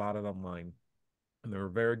because I bought it online and they were a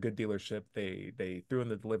very good dealership. They threw in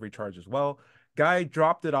the delivery charge as well. Guy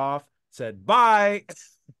dropped it off, said bye.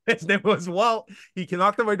 His name was Walt. He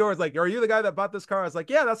knocked on my door. It's like, "Are you the guy that bought this car?" I was like,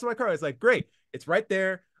 "Yeah, that's my car." It's like, "Great, it's right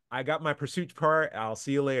there. I got my pursuit car. I'll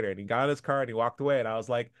see you later." And he got in his car and he walked away. And I was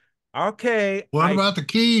like, "Okay, What I about the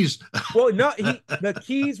keys? well, no, the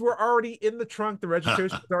keys were already in the trunk, the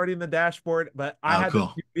registration was already in the dashboard, but I Oh, had this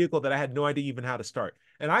cool. vehicle that I had no idea even how to start.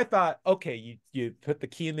 And I thought, okay, you put the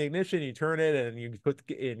key in the ignition, you turn it, and you put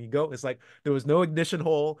and you go. It's like there was no ignition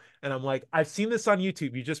hole, and I'm like, I've seen this on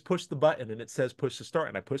YouTube. You just push the button and it says push to start,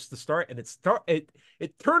 and I pushed the start, and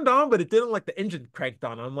it turned on, but it didn't like the engine cranked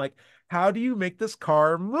on. I'm like, how do you make this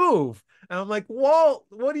car move? And I'm like, Walt,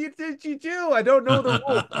 what did you do? I don't know the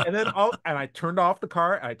rules. And then I turned off the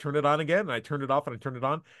car, and I turned it on again, and I turned it off, and I turned it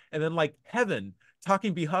on. And then like heaven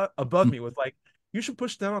talking above me was like, you should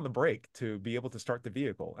push down on the brake to be able to start the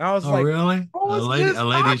vehicle. And I was Oh, like, really? who is this A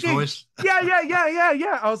lady's talking? voice? Yeah, yeah, yeah, yeah,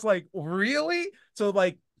 yeah. I was like, really? So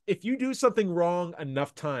like if you do something wrong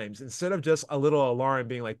enough times, instead of just a little alarm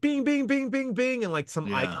being like bing, bing, bing, bing, bing, and like some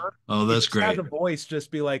Yeah. icon, Oh, it that's just has great. a voice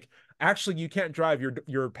just be like, actually, you can't drive.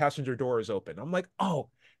 Your passenger door is open. I'm like, oh,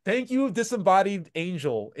 thank you, disembodied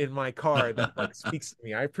angel in my car that like speaks to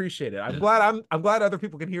me. I appreciate it. Yeah. I'm glad other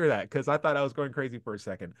people can hear that because I thought I was going crazy for a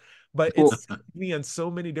second. But Well, it's me on so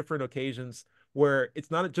many different occasions where it's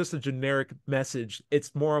not just a generic message.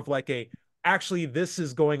 It's more of like a actually this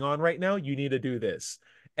is going on right now. You need to do this.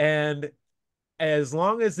 And as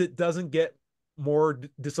long as it doesn't get more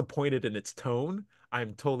disappointed in its tone,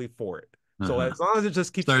 I'm totally for it. So Uh-huh. as long as it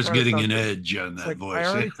just keeps Starts trying to getting sound an good, edge on it's that like I voice.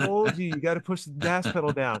 already told you, you got to push the gas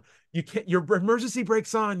pedal down. You can't. Your emergency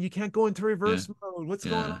brake's on. You can't go into Yeah. reverse mode. What's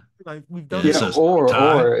going on? Yeah. Like, we've Yeah. done It you this. know, says,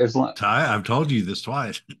 or as long, Ty, I've told you this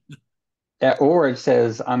twice. or it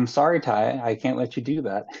says, "I'm sorry, Ty, I can't let you do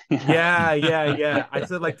that." You know? Yeah, yeah, yeah. I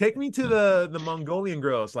said, like, take me to the Mongolian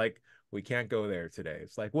grill. It's like, we can't go there today.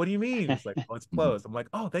 It's like, what do you mean? It's like, oh, it's closed. I'm like,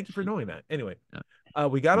 oh, thank you for knowing that. Anyway,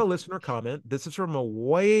 we got a listener comment. This is from a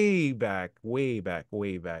way back, way back,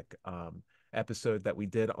 way back episode that we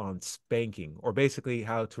did on spanking, or basically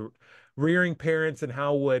how to rearing parents and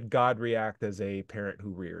how would God react as a parent who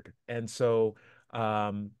reared. And so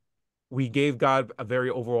um we gave God a very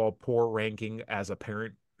overall poor ranking as a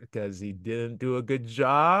parent because he didn't do a good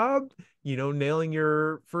job, nailing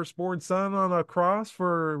your firstborn son on a cross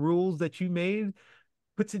for rules that you made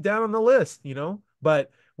puts it down on the list.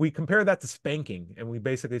 But we compare that to spanking, and we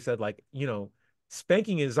basically said, like,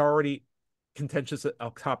 spanking is already contentious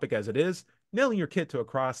a topic as it is. Nailing your kid to a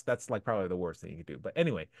cross, that's like probably the worst thing you could do. But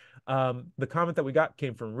anyway, the comment that we got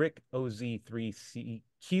came from Rick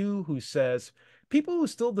OZ3CQ, who says, people who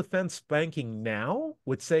still defend spanking now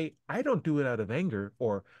would say, I don't do it out of anger,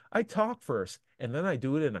 or I talk first, and then I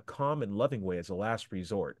do it in a calm and loving way as a last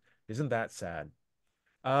resort. Isn't that sad?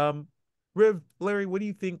 Um, Riv, Larry, what do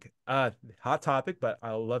you think? Hot topic, but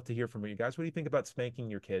I'll love to hear from you guys. What do you think about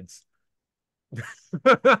spanking your kids?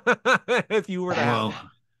 If you were to have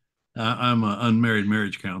Well, I'm an unmarried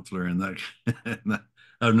marriage counselor, and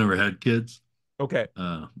I've never had kids, okay.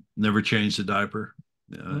 uh, never changed a diaper.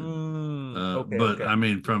 Uh, Okay, but okay. I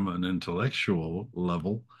mean, from an intellectual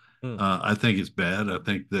level, Mm, I think it's bad. I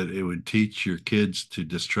think that it would teach your kids to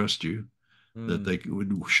distrust you, that mm, they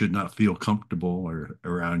should not feel comfortable or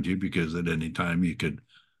around you because at any time you could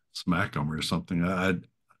smack them or something.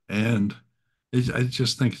 And I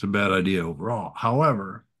just think it's a bad idea overall.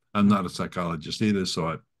 However, I'm mm, not a psychologist either,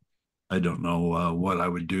 so I don't know what I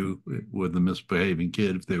would do with a misbehaving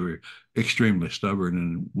kid if they were extremely stubborn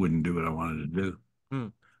and wouldn't do what I wanted to do.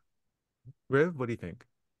 mm. Riv, what do you think?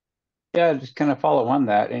 Yeah, just kind of follow on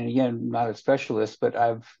that. And again, not a specialist, but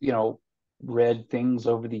I've, read things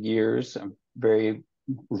over the years. I'm very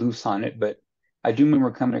loose on it, but I do remember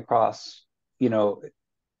coming across, you know,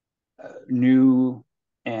 new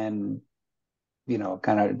and,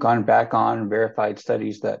 kind of gone back on and verified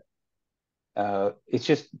studies that it's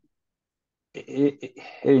just, it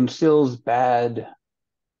instills bad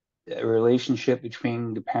relationship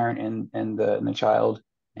between the parent and the child.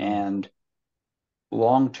 Mm, And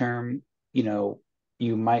long term, you know,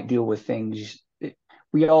 you might deal with things.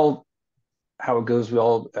 We all, how it goes, we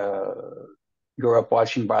all grow up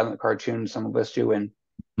watching violent cartoons. Some of us do, and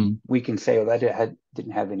Mm. we can say, "Oh,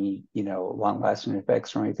 didn't have any, long lasting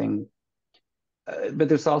effects or anything." But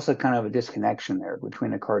there's also kind of a disconnection there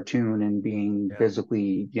between a cartoon and being yeah.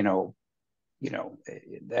 physically,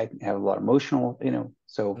 that can have a lot of emotional,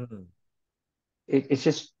 So Mm, it's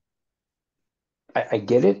just I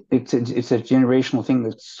get it. It's a generational thing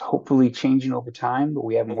that's hopefully changing over time, but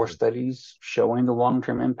we have more hopefully. studies showing the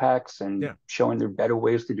long-term impacts and Yeah. showing there are better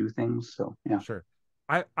ways to do things. So yeah. Sure.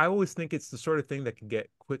 I always think it's the sort of thing that can get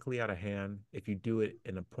quickly out of hand if you do it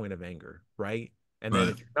in a point of anger, right? And then Right.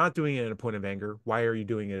 if you're not doing it in a point of anger, why are you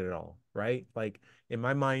doing it at all, right? Like in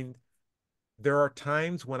my mind, there are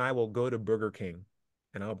times when I will go to Burger King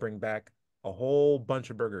and I'll bring back a whole bunch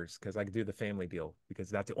of burgers because I can do the family deal because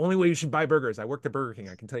that's the only way you should buy burgers. I worked at Burger King.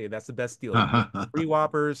 I can tell you that's the best deal. You can get three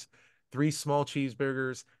Whoppers, three small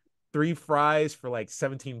cheeseburgers, three fries for like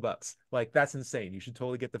 17 bucks. Like that's insane. You should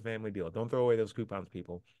totally get the family deal. Don't throw away those coupons,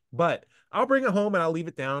 people. But I'll bring it home and I'll leave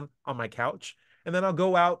it down on my couch. And then I'll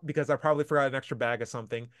go out because I probably forgot an extra bag of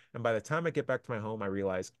something. And by the time I get back to my home, I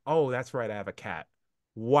realize, oh, that's right, I have a cat.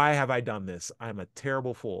 Why have I done this? I'm a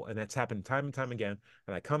terrible fool. And that's happened time and time again.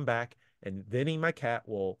 And I come back and Vinny, my cat,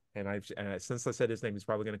 will, since I said his name, he's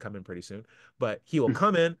probably going to come in pretty soon, but he will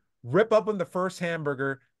come in, rip up on the first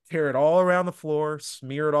hamburger, tear it all around the floor,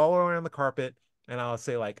 smear it all around the carpet. And I'll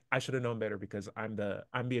say, like, I should have known better because I'm the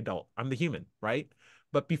adult. I'm the human, right?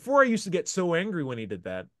 But before I used to get so angry when he did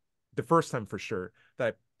that, the first time for sure, that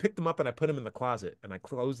I picked him up and I put him in the closet and I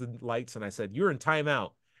closed the lights and I said, you're in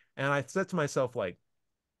timeout. And I said to myself, like,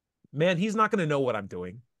 man, he's not going to know what I'm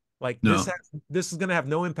doing. Like No. this is going to have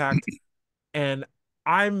no impact, and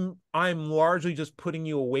I'm largely just putting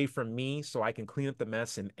you away from me so I can clean up the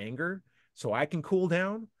mess in anger, so I can cool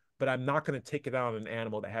down. But I'm not going to take it out on an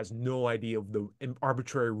animal that has no idea of the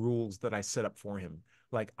arbitrary rules that I set up for him.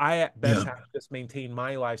 Like I at best Yeah. have to just maintain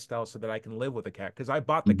my lifestyle so that I can live with a cat because I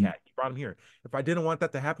bought the Mhm. cat. You brought him here. If I didn't want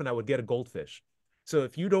that to happen, I would get a goldfish. So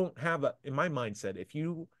if you don't have a, in my mindset, if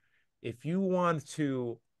you want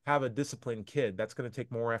to have a disciplined kid, that's going to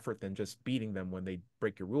take more effort than just beating them when they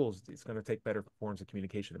break your rules. It's going to take better forms of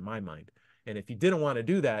communication in my mind. And if you didn't want to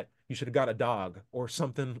do that, you should have got a dog or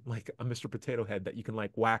something like a Mr. Potato Head that you can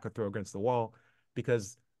like whack or throw against the wall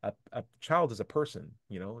because a child is a person,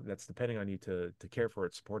 that's depending on you to care for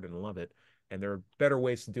it, support it, and love it. And there are better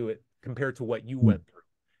ways to do it compared to what you went through.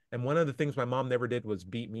 And one of the things my mom never did was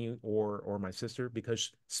beat me or my sister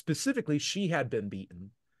because specifically she had been beaten,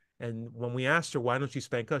 and when we asked her, why don't you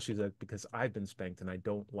spank us? She's like, because I've been spanked and I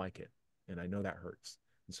don't like it. And I know that hurts.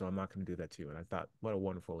 And so I'm not going to do that to you. And I thought, what a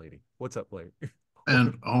wonderful lady. What's up, Blake?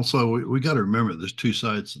 And also, we got to remember there's two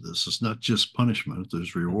sides to this. It's not just punishment,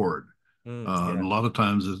 there's Mm, reward. And yeah. a lot of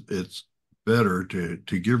times it's better to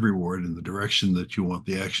give reward in the direction that you want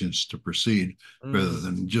the actions to proceed rather Mm,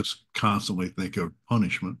 than just constantly think of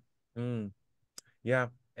punishment. mm, yeah.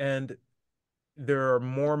 And there are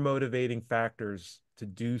more motivating factors to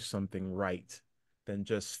do something right than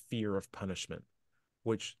just fear of punishment,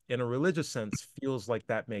 which in a religious sense feels like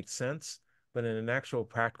that makes sense. But in an actual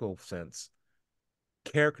practical sense,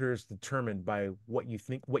 character is determined by what you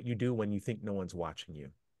think, what you do when you think no one's watching you,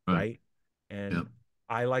 Right. right? Yeah. And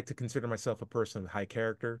I like to consider myself a person of high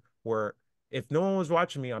character where if no one was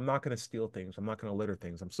watching me, I'm not going to steal things. I'm not going to litter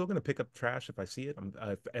things. I'm still going to pick up trash if I see it. I'm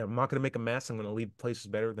not going to make a mess. I'm going to leave places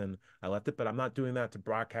better than I left it, but I'm not doing that to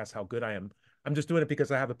broadcast how good I am. I'm just doing it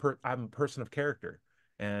because I'm a person of character.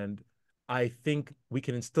 And I think we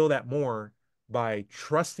can instill that more by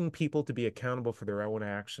trusting people to be accountable for their own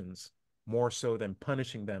actions more so than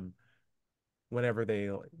punishing them whenever they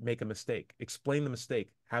make a mistake. Explain the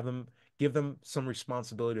mistake, give them some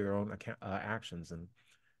responsibility of their own actions, and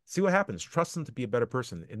see what happens. Trust them to be a better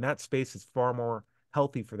person. In that space, it's far more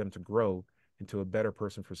healthy for them to grow into a better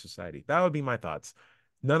person for society. That would be my thoughts.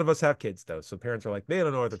 None of us have kids though, so parents are like they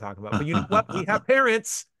don't know what they're talking about. But you know what? We have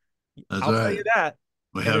parents. That's I'll tell right. you that.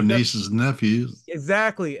 We And have there's never nieces and nephews,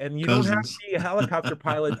 exactly. And you don't have to cousins. be a helicopter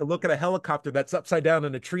pilot to look at a helicopter that's upside down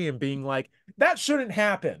in a tree and being like, that shouldn't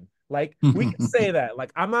happen. Like we can say that.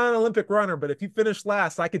 Like I'm not an Olympic runner, but if you finish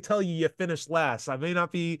last, I can tell you you finished last. I may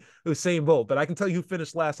not be Usain Bolt, but I can tell you who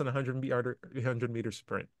finished last in a 100 meter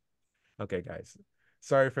sprint. Okay, guys.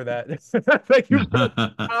 Sorry for that. Thank you for the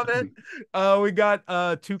comment. We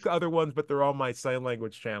got two other ones, but they're all my sign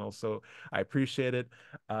language channel, so I appreciate it.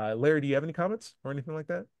 Larry, do you have any comments or anything like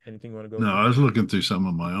that? Anything you want to go No, through? I was looking through some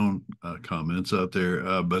of my own comments out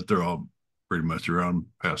there, but they're all pretty much around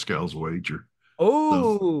Pascal's wager. So,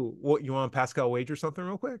 Oh, what you want Pascal wager something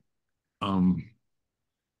real quick? um,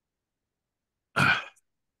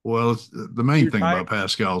 well, the main You're thing tired? about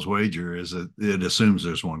Pascal's wager is that it assumes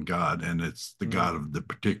there's one God, and it's the God Mm, of the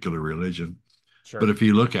particular religion. But sure. if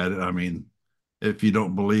you look at it, I mean, if you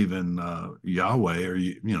don't believe in Yahweh or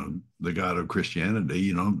the God of Christianity,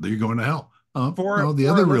 you're going to hell. For No, the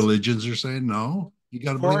for our other list religions are saying no. You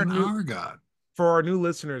got to for believe our in new our God. for our new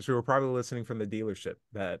listeners who are probably listening from the dealership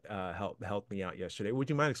that helped me out yesterday, would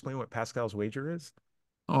you mind explaining what Pascal's wager is?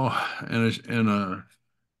 Oh,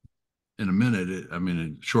 in a minute, I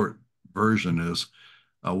mean, a short version is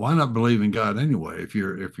why not believe in God anyway? If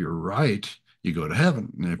you're right, you go to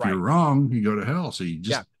heaven, and if you're Right. wrong, you go to hell. So you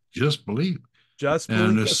Yeah. just believe. Just And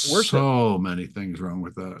believe, there's just worship. so many things wrong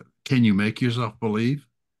with that. Can you make yourself believe?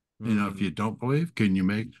 If Mm, you don't believe, can you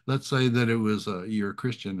make? Let's say that it was you're a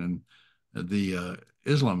Christian and the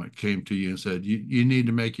Islamic came to you and said you need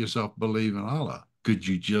to make yourself believe in Allah. Could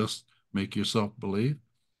you just make yourself believe?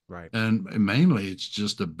 right. And mainly, it's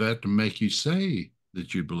just a bet to make you say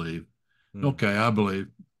that you believe. Mm, Okay, I believe,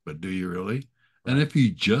 but do you really? And right. if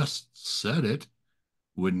you just said it,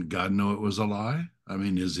 wouldn't God know it was a lie? I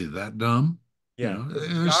mean, is he that dumb? Yeah. Does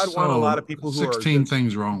There's God want a lot of so people who are 16 just,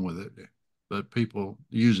 things wrong with it, but people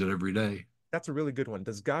use it every day. that's a really good one.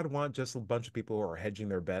 Does God want just a bunch of people who are hedging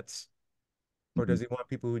their bets? Or does Mhm. he want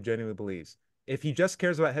people who genuinely believes? If he just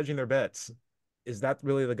cares about hedging their bets, is that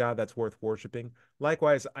really the God that's worth worshiping?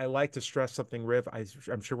 Likewise, I like to stress something, Riv.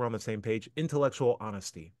 I'm sure we're on the same page. Intellectual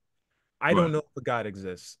honesty. I don't Right. know if a God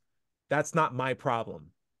exists. That's not my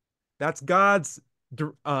problem. That's God's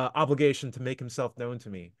obligation to make himself known to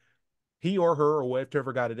me. He or her or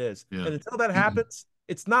whatever God it is. Yeah. And until that happens,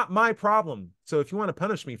 it's not my problem. So if you want to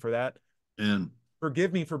punish me for that, And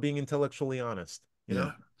forgive me for being intellectually honest, you know?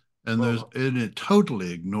 yeah. And Well, it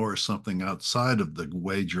totally ignores something outside of the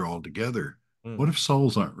wager altogether. mm. What if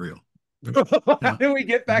souls aren't real? You How know, do we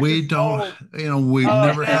get back to we don't, soul? we've Oh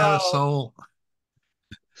never had a no. soul.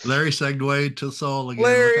 Larry segued to soul again.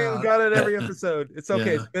 Look Larry, we out. got it every episode. It's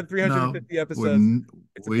okay. Yeah. It's been No, 350 episodes. we,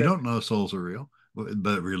 It's we okay. don't know souls are real,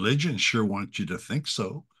 but religion sure wants you to think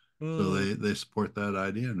so. So Mm, they support that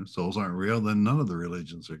idea. And if souls aren't real, then none of the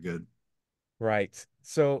religions are good. right.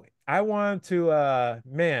 So I want to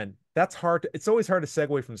man, that's hard it's always hard to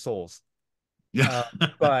segue from souls. Yeah. Uh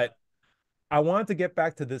but I want to get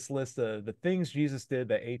back to this list of the things Jesus did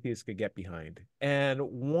that atheists could get behind. And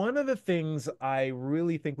one of the things I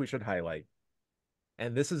really think we should highlight,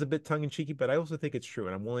 and this is a bit tongue in cheeky, but I also think it's true.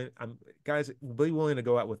 And I'm guys, be willing to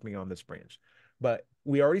go out with me on this branch. But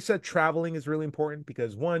we already said traveling is really important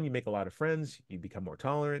because one, you make a lot of friends, you become more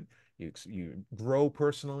tolerant, you grow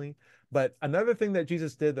personally. But another thing that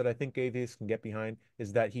Jesus did that I think atheists can get behind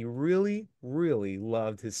is that he really, really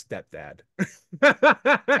loved his stepdad.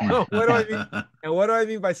 What do I mean? And what do I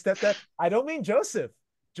mean by stepdad? I don't mean Joseph.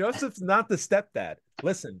 Joseph's not the stepdad.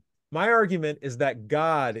 Listen, my argument is that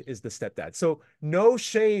God is the stepdad. So no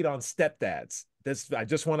shade on stepdads. This I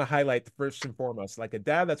just want to highlight the first and foremost, like a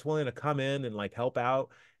dad that's willing to come in and like help out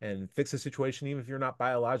and fix a situation, even if you're not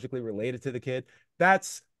biologically related to the kid.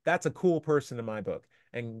 That's a cool person in my book.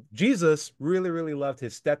 And Jesus really, really loved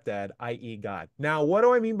his stepdad, i.e., God. Now, what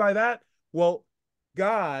do I mean by that? Well,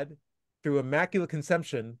 God, through immaculate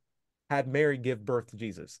conception, had Mary give birth to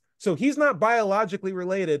Jesus. So he's not biologically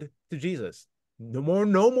related to Jesus.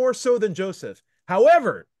 No more so than Joseph.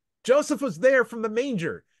 However, Joseph was there from the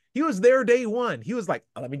manger. He was there day one. He was like,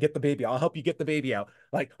 let me get the baby. I'll help you get the baby out.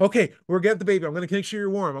 Like, okay, we're getting the baby. I'm going to make sure you're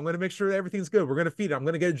warm. I'm going to make sure everything's good. We're going to feed it. I'm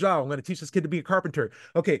going to get a job. I'm going to teach this kid to be a carpenter.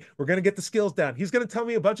 Okay, we're going to get the skills down. He's going to tell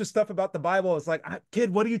me a bunch of stuff about the Bible. It's like,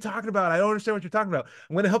 kid, what are you talking about? I don't understand what you're talking about.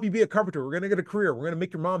 I'm going to help you be a carpenter. We're going to get a career. We're going to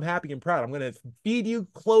make your mom happy and proud. I'm going to feed you,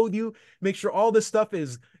 clothe you, make sure all this stuff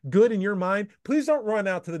is good in your mind. Please don't run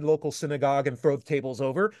out to the local synagogue and throw the tables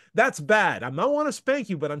over. That's bad. I don't want to spank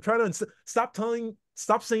you, but I'm trying to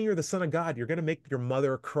stop saying you're the son of God. You're gonna make your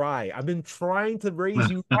mother cry. I've been trying to raise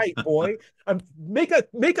you right, boy. Make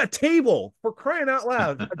a table for crying out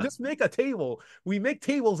loud. Just make a table. We make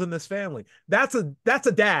tables in this family. That's a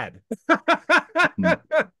dad.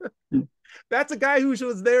 That's a guy who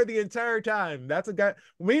was there the entire time. That's a guy.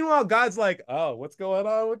 Meanwhile, God's like, oh, what's going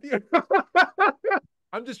on with you?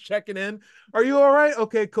 I'm just checking in. Are you all right?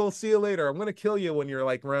 Okay, cool. See you later. I'm gonna kill you when you're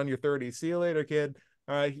like around your 30s. See you later, kid.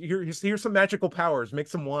 Here's some magical powers. Make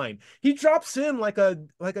some wine. He drops in like a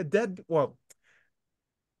dead. Well,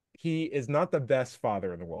 he is not the best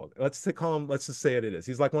father in the world. Call him. Let's just say it is.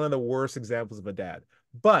 He's like one of the worst examples of a dad.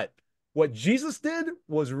 But what Jesus did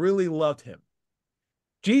was really loved him.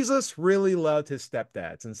 Jesus really loved his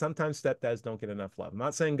stepdads, and sometimes stepdads don't get enough love. I'm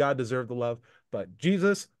not saying God deserved the love, but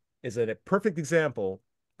Jesus is a perfect example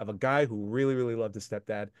of a guy who really, really loved his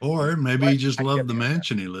stepdad. Or maybe But he just I get loved the the other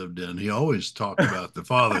mansion he lived in. He always talked about the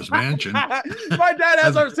father's mansion. My dad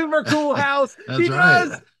has That's our super cool house. that's He right.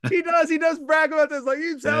 does. He does brag about this. Like,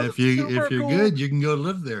 his house is If super you're cool. good, you can go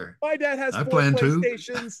live there. My dad has I four plan to.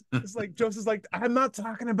 PlayStations. It's like Joseph's like, I'm not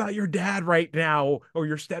talking about your dad right now or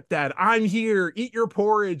your stepdad. I'm here. Eat your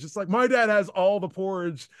porridge. It's like my dad has all the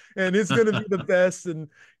porridge and it's gonna be the best. And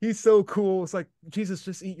he's so cool. It's like, Jesus,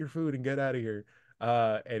 just eat your food and get out of here.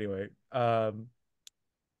 Anyway,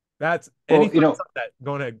 that's any Well, thoughts on that?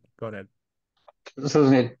 Go ahead. Go ahead. so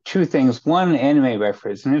there's two things. One anime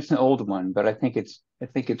reference, and it's an old one, but I think it's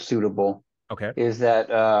suitable. Okay. Is that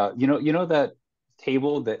you know that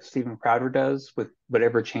table that Stephen Crowder does with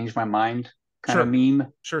whatever changed my mind kind of Sure.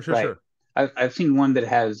 meme? Sure, sure, Right. sure. I've seen one that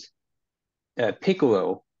has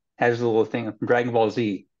Piccolo has a little thing from Dragon Ball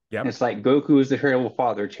Z. And Yep. it's like Goku is the terrible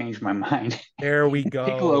father, changed my mind. There we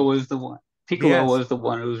Piccolo go. was the one. Piccolo Yes. was the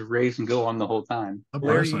one who was raising Gohan the whole time.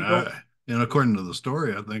 Larry, Personally, you don't. and according to the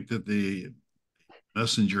story, I think that the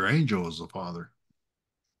messenger angel is the father.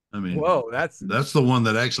 I mean, Whoa, that's that's the one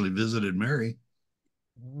that actually visited Mary.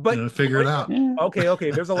 but Figure it out. Yeah. okay,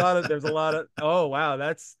 okay. There's a lot of oh wow,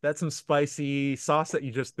 that's some spicy sauce that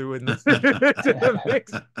you just threw in this to the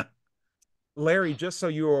mix. Larry, just so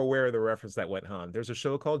you are aware of the reference that went on, there's a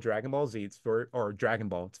show called Dragon Ball Z. Or Dragon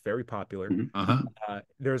Ball. It's very popular. Mhm. Uh-huh.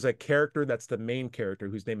 There's a character that's the main character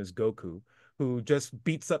whose name is Goku, who just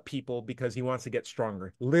beats up people because he wants to get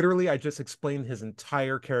stronger. Literally, I just explained his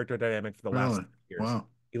entire character dynamic for the last Really? years. Wow.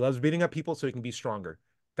 He loves beating up people so he can be stronger.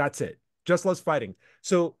 That's it. Just loves fighting.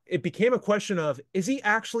 So it became a question of, is he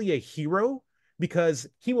actually a hero? Because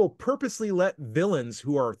he will purposely let villains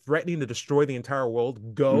who are threatening to destroy the entire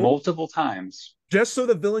world go Multiple times. just so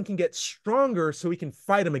the villain can get stronger so he can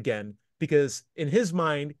fight him again. Because in his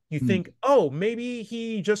mind, you Hmm. think, oh, maybe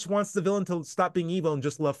he just wants the villain to stop being evil and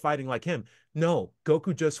just love fighting like him. No,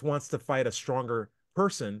 Goku just wants to fight a stronger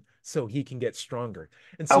person so he can get stronger.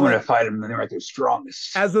 And I so, want like, to fight him and they're at their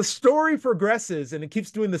strongest. as the story progresses and it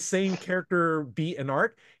keeps doing the same character beat and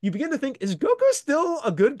arc, you begin to think, is Goku still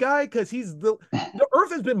a good guy? Because the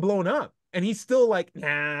Earth has been blown up. And he's still like,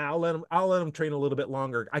 nah, I'll let him train a little bit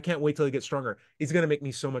longer. I can't wait till he gets stronger. He's gonna make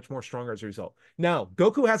me so much more stronger as a result. Now,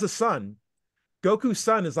 Goku has a son. Goku's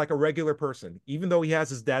son is like a regular person. Even though he has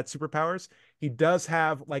his dad's superpowers, he does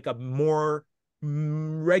have like a more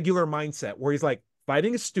regular mindset where he's like,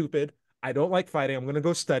 fighting is stupid. I don't like fighting. I'm going to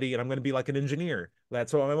go study and I'm going to be like an engineer.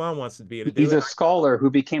 That's what my mom wants to be to do He's it. a scholar who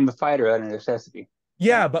became a fighter out of necessity.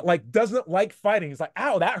 Yeah, Right. but like doesn't like fighting. He's like,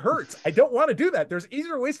 ow, that hurts. I don't want to do that. There's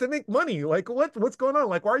easier ways to make money. Like, what's going on?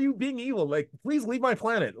 Like, why are you being evil? Like, please leave my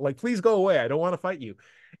planet. Like, please go away. I don't want to fight you.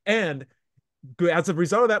 And as a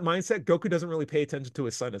result of that mindset, Goku doesn't really pay attention to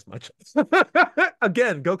his son as much.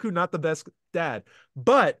 Again, Goku not the best dad,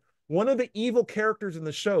 but one of the evil characters in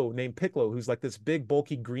the show named Piccolo, who's like this big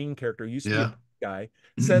bulky green character, used to be a Yeah. bad guy,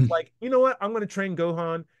 said like, you know what? I'm going to train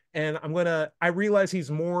Gohan, and I realize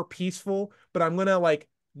he's more peaceful, but I'm going to like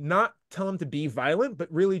not tell him to be violent, but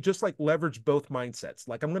really just like leverage both mindsets.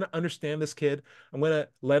 Like, I'm going to understand this kid. I'm going to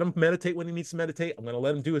let him meditate when he needs to meditate. I'm going to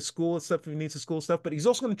let him do his school stuff if he needs his school stuff, but he's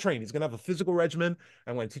also going to train. He's going to have a physical regimen.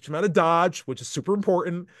 I'm going to teach him how to dodge, which is super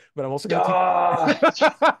important, but I'm also going to Ah!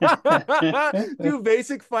 teach do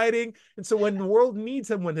basic fighting. And so when the world needs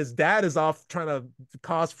him, when his dad is off trying to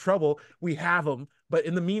cause trouble, we have him. But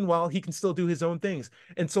in the meanwhile, he can still do his own things.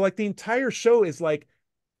 And so like the entire show is like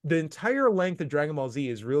the entire length of Dragon Ball Z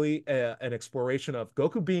is really an exploration of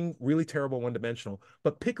Goku being really terrible, one-dimensional,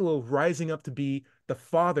 but Piccolo rising up to be the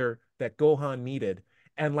father that Gohan needed,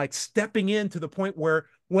 and like stepping in to the point where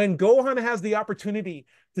when Gohan has the opportunity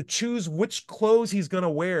to choose which clothes he's gonna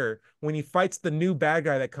wear when he fights the new bad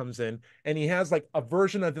guy that comes in, and he has like a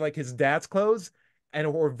version of like his dad's clothes and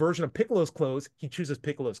or a version of Piccolo's clothes, he chooses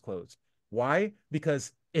Piccolo's clothes. Why?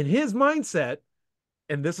 Because in his mindset,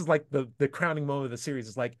 and this is like the crowning moment of the series,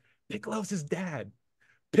 is like Piccolo's his dad.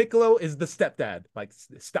 Piccolo is the stepdad, like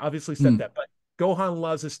obviously stepdad, but Gohan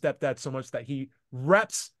loves his stepdad so much that he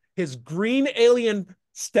reps his green alien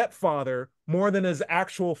stepfather more than his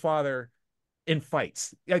actual father in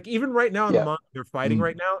fights. Like even right now in the Yeah. manga, they're fighting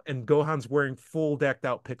right Mm. now, and Gohan's wearing full decked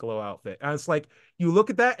out Piccolo outfit. And it's like you look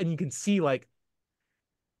at that and you can see like,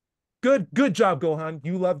 good job, Gohan.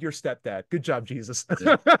 You loved your stepdad. Good job, Jesus.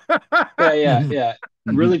 Yeah. Yeah, yeah, Mhm. yeah.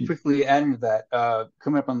 Really Mhm. quickly adding to that,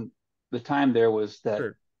 coming up on the time there was that,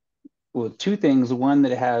 Sure. well, two things. One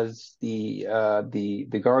that has the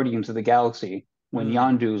Guardians of the Galaxy when Mm,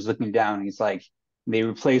 Yondu is looking down, he's like they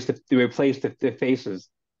replace the faces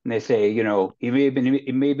and they say, he may have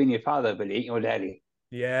been your father, but he ain't your daddy.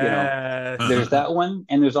 You know, yes. there's that one,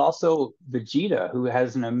 and there's also Vegeta who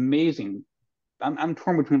has an amazing. I'm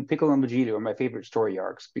torn between Piccolo and Vegeta are my favorite story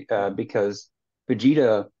arcs Mm, because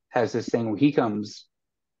Vegeta has this thing where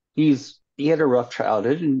he had a rough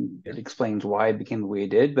childhood and yeah. it explains why he became the way he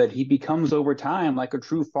did, but he becomes over time like a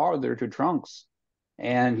true father to Trunks.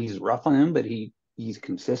 And he's rough on him, but he's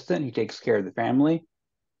consistent. He takes care of the family.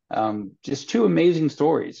 Just two amazing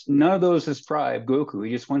stories. None of those describe Goku.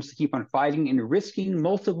 He just wants to keep on fighting and risking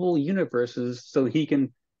multiple universes so he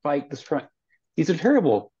can fight this. He's a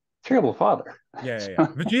terrible, terrible father. Yeah, yeah, yeah.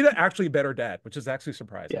 Vegeta actually better dad, which is actually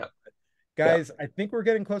surprising. Yeah, yeah. Guys, I think we're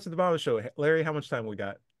getting close to the bottom of the show. Larry, how much time we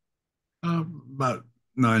got? About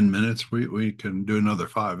 9 minutes. We can do another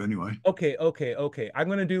five anyway. Okay, okay, okay. I'm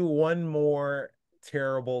gonna do one more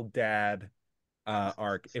terrible dad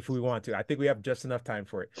arc if we want to. I think we have just enough time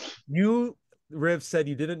for it. You, Riv, said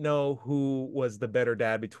you didn't know who was the better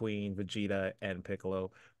dad between Vegeta and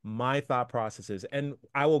Piccolo. My thought process is, and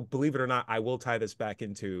I will believe it or not, I will tie this back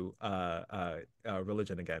into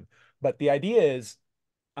religion again. But the idea is,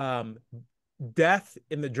 um, death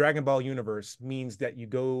in the Dragon Ball universe means that you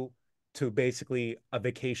go to basically a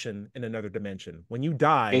vacation in another dimension. When you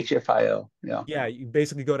die, HFIO. Yeah. yeah, you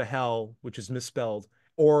basically go to hell, which is misspelled,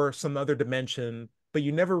 or some other dimension, but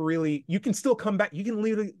you never really you can still come back. You can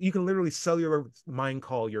literally sell your mind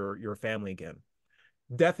call your family again.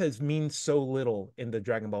 Death has means so little in the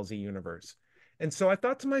Dragon Ball Z universe. And so I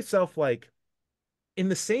thought to myself, like, in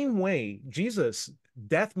the same way, Jesus,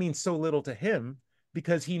 death means so little to him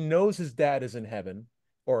because he knows his dad is in heaven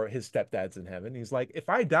or his stepdad's in heaven. He's like, if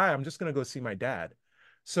I die, I'm just gonna go see my dad.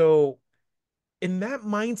 So in that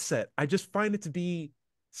mindset, I just find it to be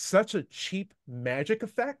such a cheap magic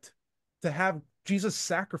effect to have Jesus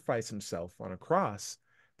sacrifice himself on a cross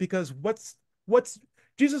because what's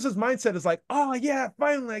Jesus's mindset is like, oh yeah,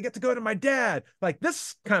 finally I get to go to my dad. Like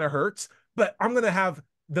this kind of hurts, but I'm gonna have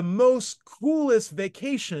the most coolest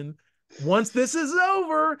vacation once this is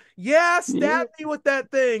over. Yeah, Yeah. stab me with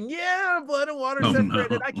that thing. Yeah, blood and water Oh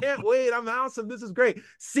separated. no. I can't wait. I'm awesome. This is great.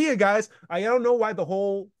 See you guys. I don't know why the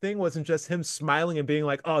whole thing wasn't just him smiling and being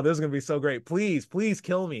like, "Oh, this is gonna be so great. Please, please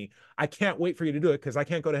kill me. I can't wait for you to do it because I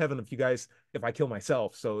can't go to heaven if I kill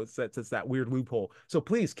myself. So it's that weird loophole. So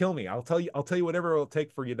please kill me. I'll tell you whatever it'll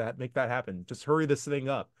take for you to make that happen. Just hurry this thing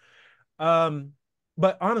up." Um,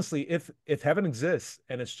 but honestly, if heaven exists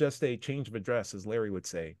and it's just a change of address, as Larry would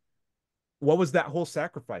say, what was that whole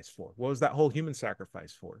sacrifice for? What was that whole human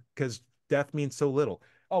sacrifice for? Because death means so little.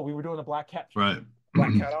 Oh, we were doing a Right.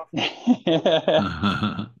 black cat off.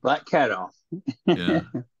 Black cat off. Yeah. Yeah.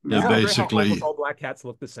 Isn't Yeah. it great how almost Basically, all black cats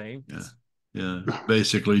look the same? yeah. Yeah.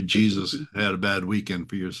 Basically, Jesus had a bad weekend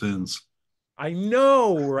for your sins. I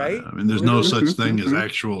know, right? I mean, there's no Literally, such thing as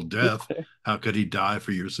actual death. How could he die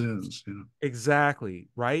for your sins? exactly,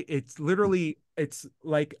 right? It's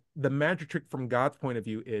like the magic trick from God's point of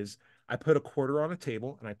view is I put a quarter on a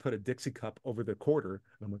table and I put a Dixie cup over the quarter.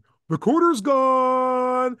 And I'm like, the quarter's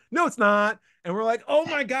gone. No, it's not. And we're like, oh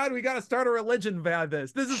my God, we got to start a religion about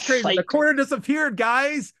this. This is crazy. The Psych. quarter disappeared,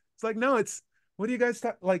 guys. It's like, no, what do you guys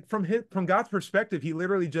like from God's perspective? He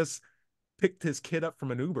literally just picked his kid up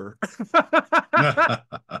from an Uber.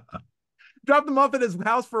 Dropped him off at his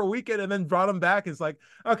house for a weekend and then brought him back. It's like,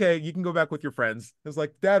 okay, you can go back with your friends. It's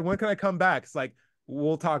like, Dad, when can I come back? It's like,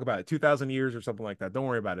 we'll talk about it. 2,000 years or something like that. Don't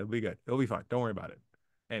worry about it. It'll be good. It'll be fine. Don't worry about it.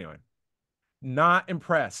 Anyway, not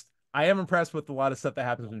impressed. I am impressed with a lot of stuff that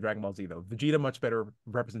happens in Dragon Ball Z, though. Vegeta, much better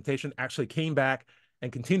representation, actually came back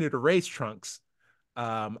and continued to raise Trunks.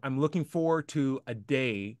 I'm looking forward to a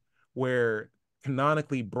day where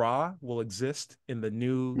canonically Bra will exist in the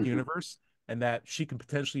new Mhm. universe and that she could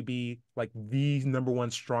potentially be like the number one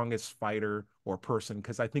strongest fighter or person.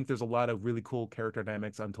 Because I think there's a lot of really cool character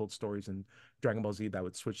dynamics, untold stories in Dragon Ball Z that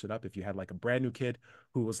would switch it up if you had like a brand new kid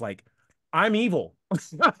who was like, I'm evil.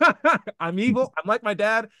 I'm evil. I'm like my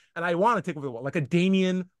dad, and I want to take over the world, like a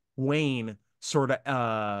Damian Wayne sort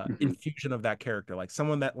of Mhm. infusion of that character, like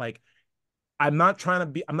someone that like I'm not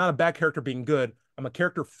a bad character being good. I'm a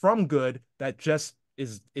character from good that just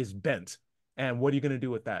is bent. And what are you going to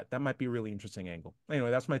do with that? That might be a really interesting angle.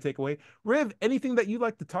 Anyway, that's my takeaway. Riv, anything that you'd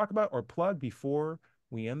like to talk about or plug before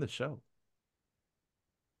we end the show?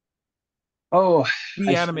 Oh,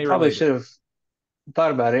 Be anime probably related. should have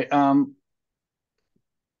thought about it.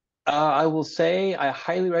 I will say I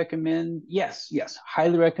highly recommend, yes, yes,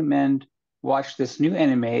 highly recommend watch this new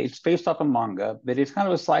anime. It's based off a manga, but it's kind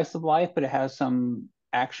of a slice of life, but it has some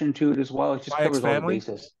action to it as well. It just My ex covers all the family.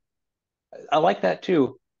 bases. I like that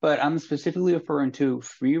too, but I'm specifically referring to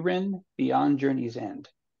Frieren Beyond Journey's End.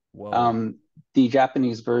 Whoa. Um, the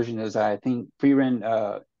Japanese version is, I think, Frieren,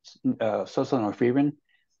 Soso no Frieren.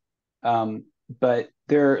 Um, but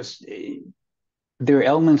there are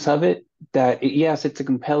elements of it that yes, it's a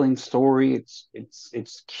compelling story.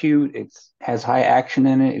 It's cute. It's has high action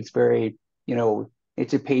in it. It's very,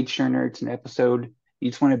 it's a page turner. It's an episode. You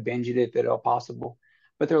just want to binge it if at all possible.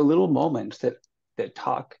 But there are little moments that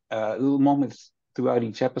talk, little moments throughout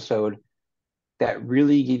each episode that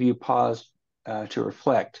really give you pause to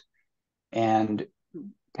reflect and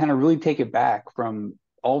kind of really take it back from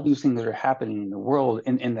all these things that are happening in the world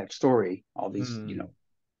in that story. All these, Hmm.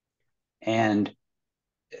 and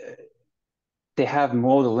they have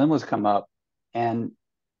moral dilemmas come up, and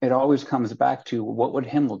it always comes back to what would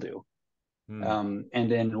Himmel do, Hmm.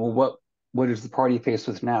 and then well, what is the party faced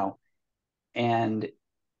with now? And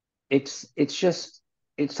it's just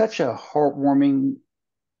it's such a heartwarming.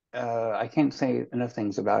 I can't say enough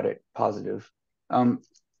things about it. Positive. Um,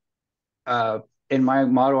 uh, and my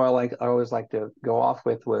motto I always like to go off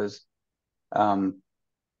with was um,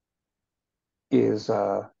 is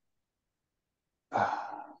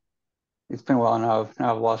it's been a while now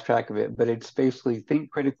I've lost track of it, but it's basically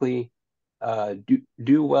think critically,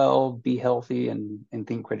 do well, be healthy, and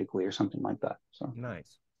think critically or something like that. So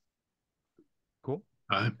Nice. Cool.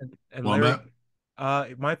 All right. And Larry,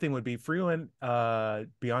 Wombat. my thing would be Freeland,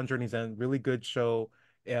 Beyond Journey's End, really good show.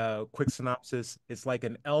 Quick synopsis. It's like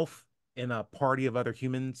an elf in a party of other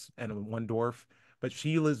humans and one dwarf, but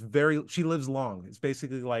she lives long. It's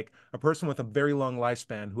basically like a person with a very long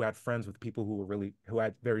lifespan who had friends with people who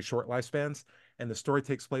had very short lifespans. And the story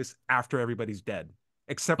takes place after everybody's dead,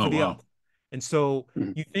 except for Oh, the elf. wow. And so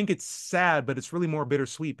mm, you think it's sad, but it's really more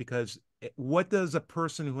bittersweet because what does a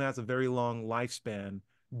person who has a very long lifespan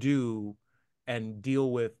do and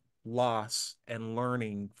deal with loss and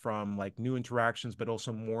learning from like new interactions, but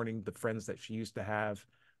also mourning the friends that she used to have?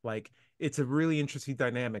 Like, it's a really interesting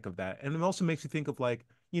dynamic of that. And it also makes you think of like,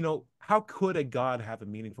 how could a god have a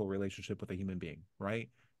meaningful relationship with a human being, right?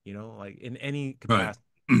 Like in any Right.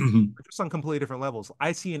 capacity, just on completely different levels.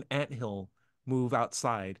 I see an anthill move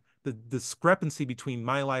outside. The discrepancy between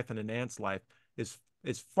my life and an ant's life is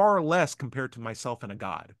far less compared to myself and a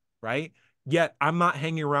god, right? Yet I'm not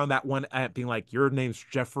hanging around that one ant being like, your name's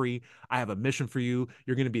Jeffrey. I have a mission for you.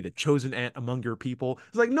 You're going to be the chosen ant among your people.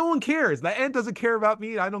 It's like, no one cares. The ant doesn't care about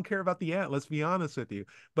me. I don't care about the ant. Let's be honest with you.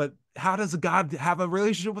 But how does a god have a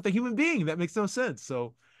relationship with a human being? That makes no sense.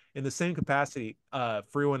 So, in the same capacity,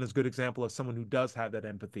 Freeland is a good example of someone who does have that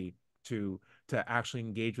empathy to to actually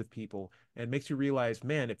engage with people and makes you realize,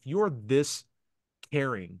 man, if you're this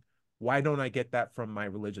caring, why don't I get that from my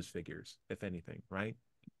religious figures, if anything, right?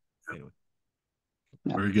 Anyway,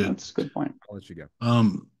 yeah, Very good. that's a good point. I'll let you go.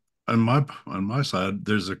 Um, on my side,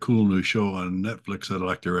 there's a cool new show on Netflix I'd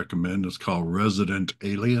like to recommend. It's called Resident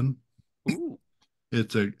Alien. Ooh,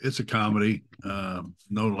 It's a comedy,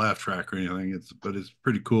 no laugh track or anything. But it's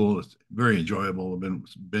pretty cool. It's very enjoyable. I've been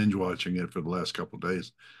binge watching it for the last couple of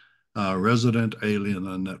days. Resident Alien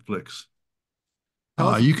on Netflix. tell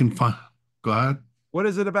us You can find. Go ahead. what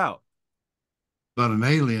is it about? About an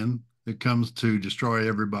alien that comes to destroy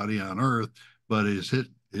everybody on Earth, but his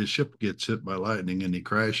ship gets hit by lightning and he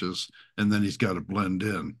crashes, and then he's got to blend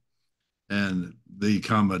in, and the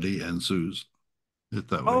comedy ensues. It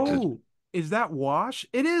that way. Oh, is that Wash?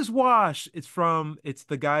 It is Wash. It's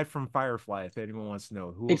the guy from Firefly, if anyone wants to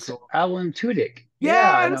know. Who will It's so Alan Tudyk.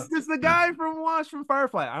 Yeah, I know. Yes, it's the Yeah, guy from Wash from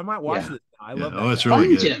Firefly. I might watch Yeah, this now. I yeah. love Oh, that it's guy.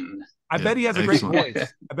 really good. Fungin. I Yeah, bet he has a great excellent.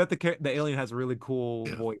 voice. I bet the alien has a really cool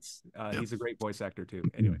Yeah, voice. yeah. He's a great voice actor too.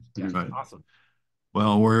 Anyway, yeah, Right. awesome.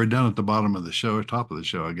 Well, we're down at the bottom of the show, top of the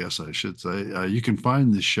show, I guess I should say. You can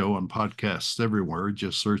find this show on podcasts everywhere.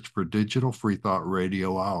 Just search for Digital Free Thought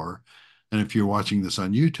Radio Hour. And if you're watching this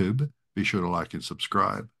on YouTube, be sure to like and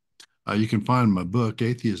subscribe. You can find my book,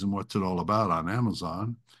 Atheism, What's It All About, on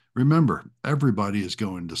Amazon. Remember, everybody is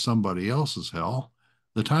going to somebody else's hell.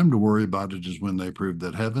 The time to worry about it is when they prove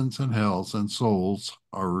that heavens and hells and souls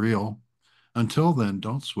are real. Until then,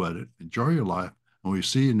 don't sweat it. Enjoy your life. And we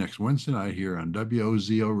see you next Wednesday night here on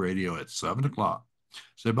WOZO Radio at 7 o'clock.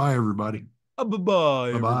 Say bye, everybody. Bye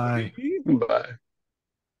bye, Bye bye. everybody.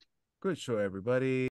 But Good show, everybody.